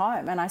package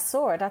home and I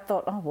saw it, I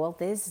thought, oh, well,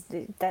 there's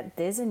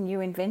a new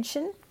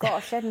invention.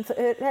 Gosh, hadn't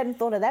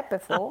thought of that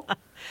before.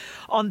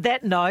 On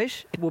that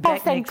note, we'll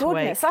back thank next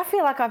goodness. week. I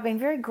feel like I've been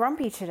very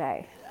grumpy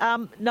today.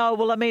 No,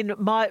 well, I mean,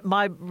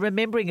 my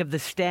remembering of the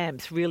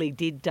stamps really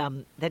did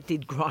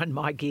grind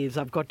my gears,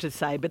 I've got to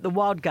say. But the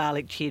wild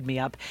garlic cheered me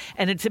up,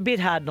 and it's a bit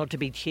hard not to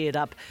be cheered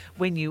up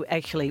when you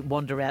actually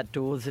wander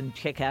outdoors and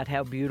check out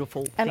how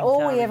beautiful. And things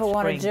all are we in ever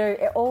want to spring.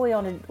 do, all we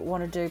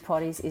want to do,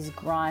 Potties, is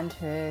grind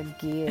her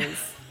gears.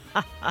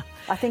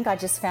 I think I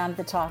just found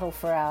the title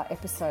for our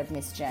episode,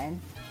 Miss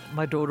Jane.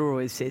 My daughter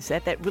always says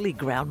that. That really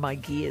ground my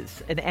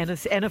gears. And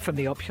Anna from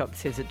the Op Shop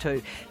says it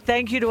too.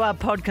 Thank you to our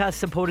podcast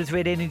supporters,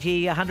 Red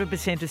Energy,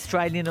 100%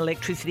 Australian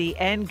electricity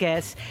and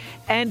gas,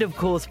 and of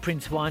course,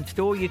 Prince Wine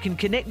Store. You can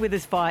connect with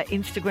us via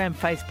Instagram,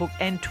 Facebook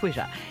and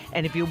Twitter.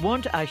 And if you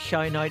want our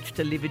show notes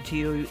delivered to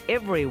you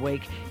every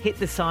week, hit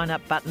the sign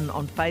up button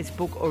on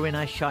Facebook or in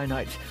our show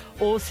notes.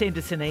 Or send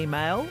us an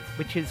email,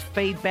 which is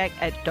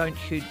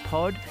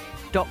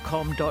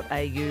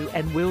feedback@don'tshootpod.com.au,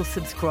 and we'll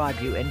subscribe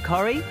you. And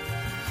Corrie?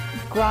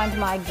 Grind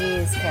my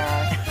gears,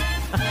 Caro.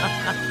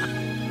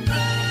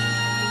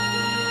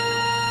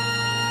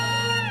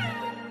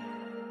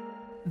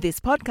 This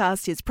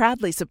podcast is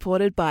proudly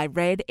supported by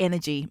Red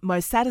Energy.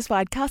 Most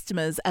satisfied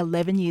customers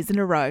 11 years in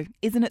a row.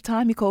 Isn't it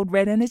time you called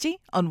Red Energy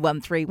on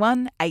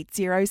 131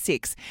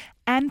 806?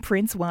 And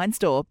Prince Wine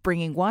Store,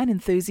 bringing wine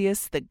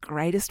enthusiasts the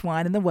greatest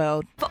wine in the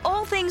world. For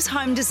all things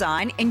home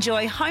design,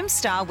 enjoy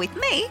Homestar with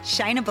me,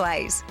 Shayna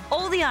Blaze.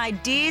 All the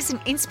ideas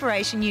and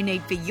inspiration you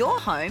need for your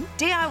home,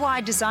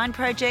 DIY design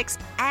projects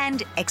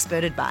and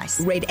expert advice.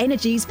 Red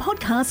Energy's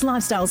podcast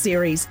lifestyle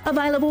series,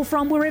 available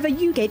from wherever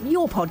you get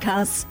your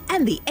podcasts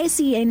and the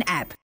SEN app.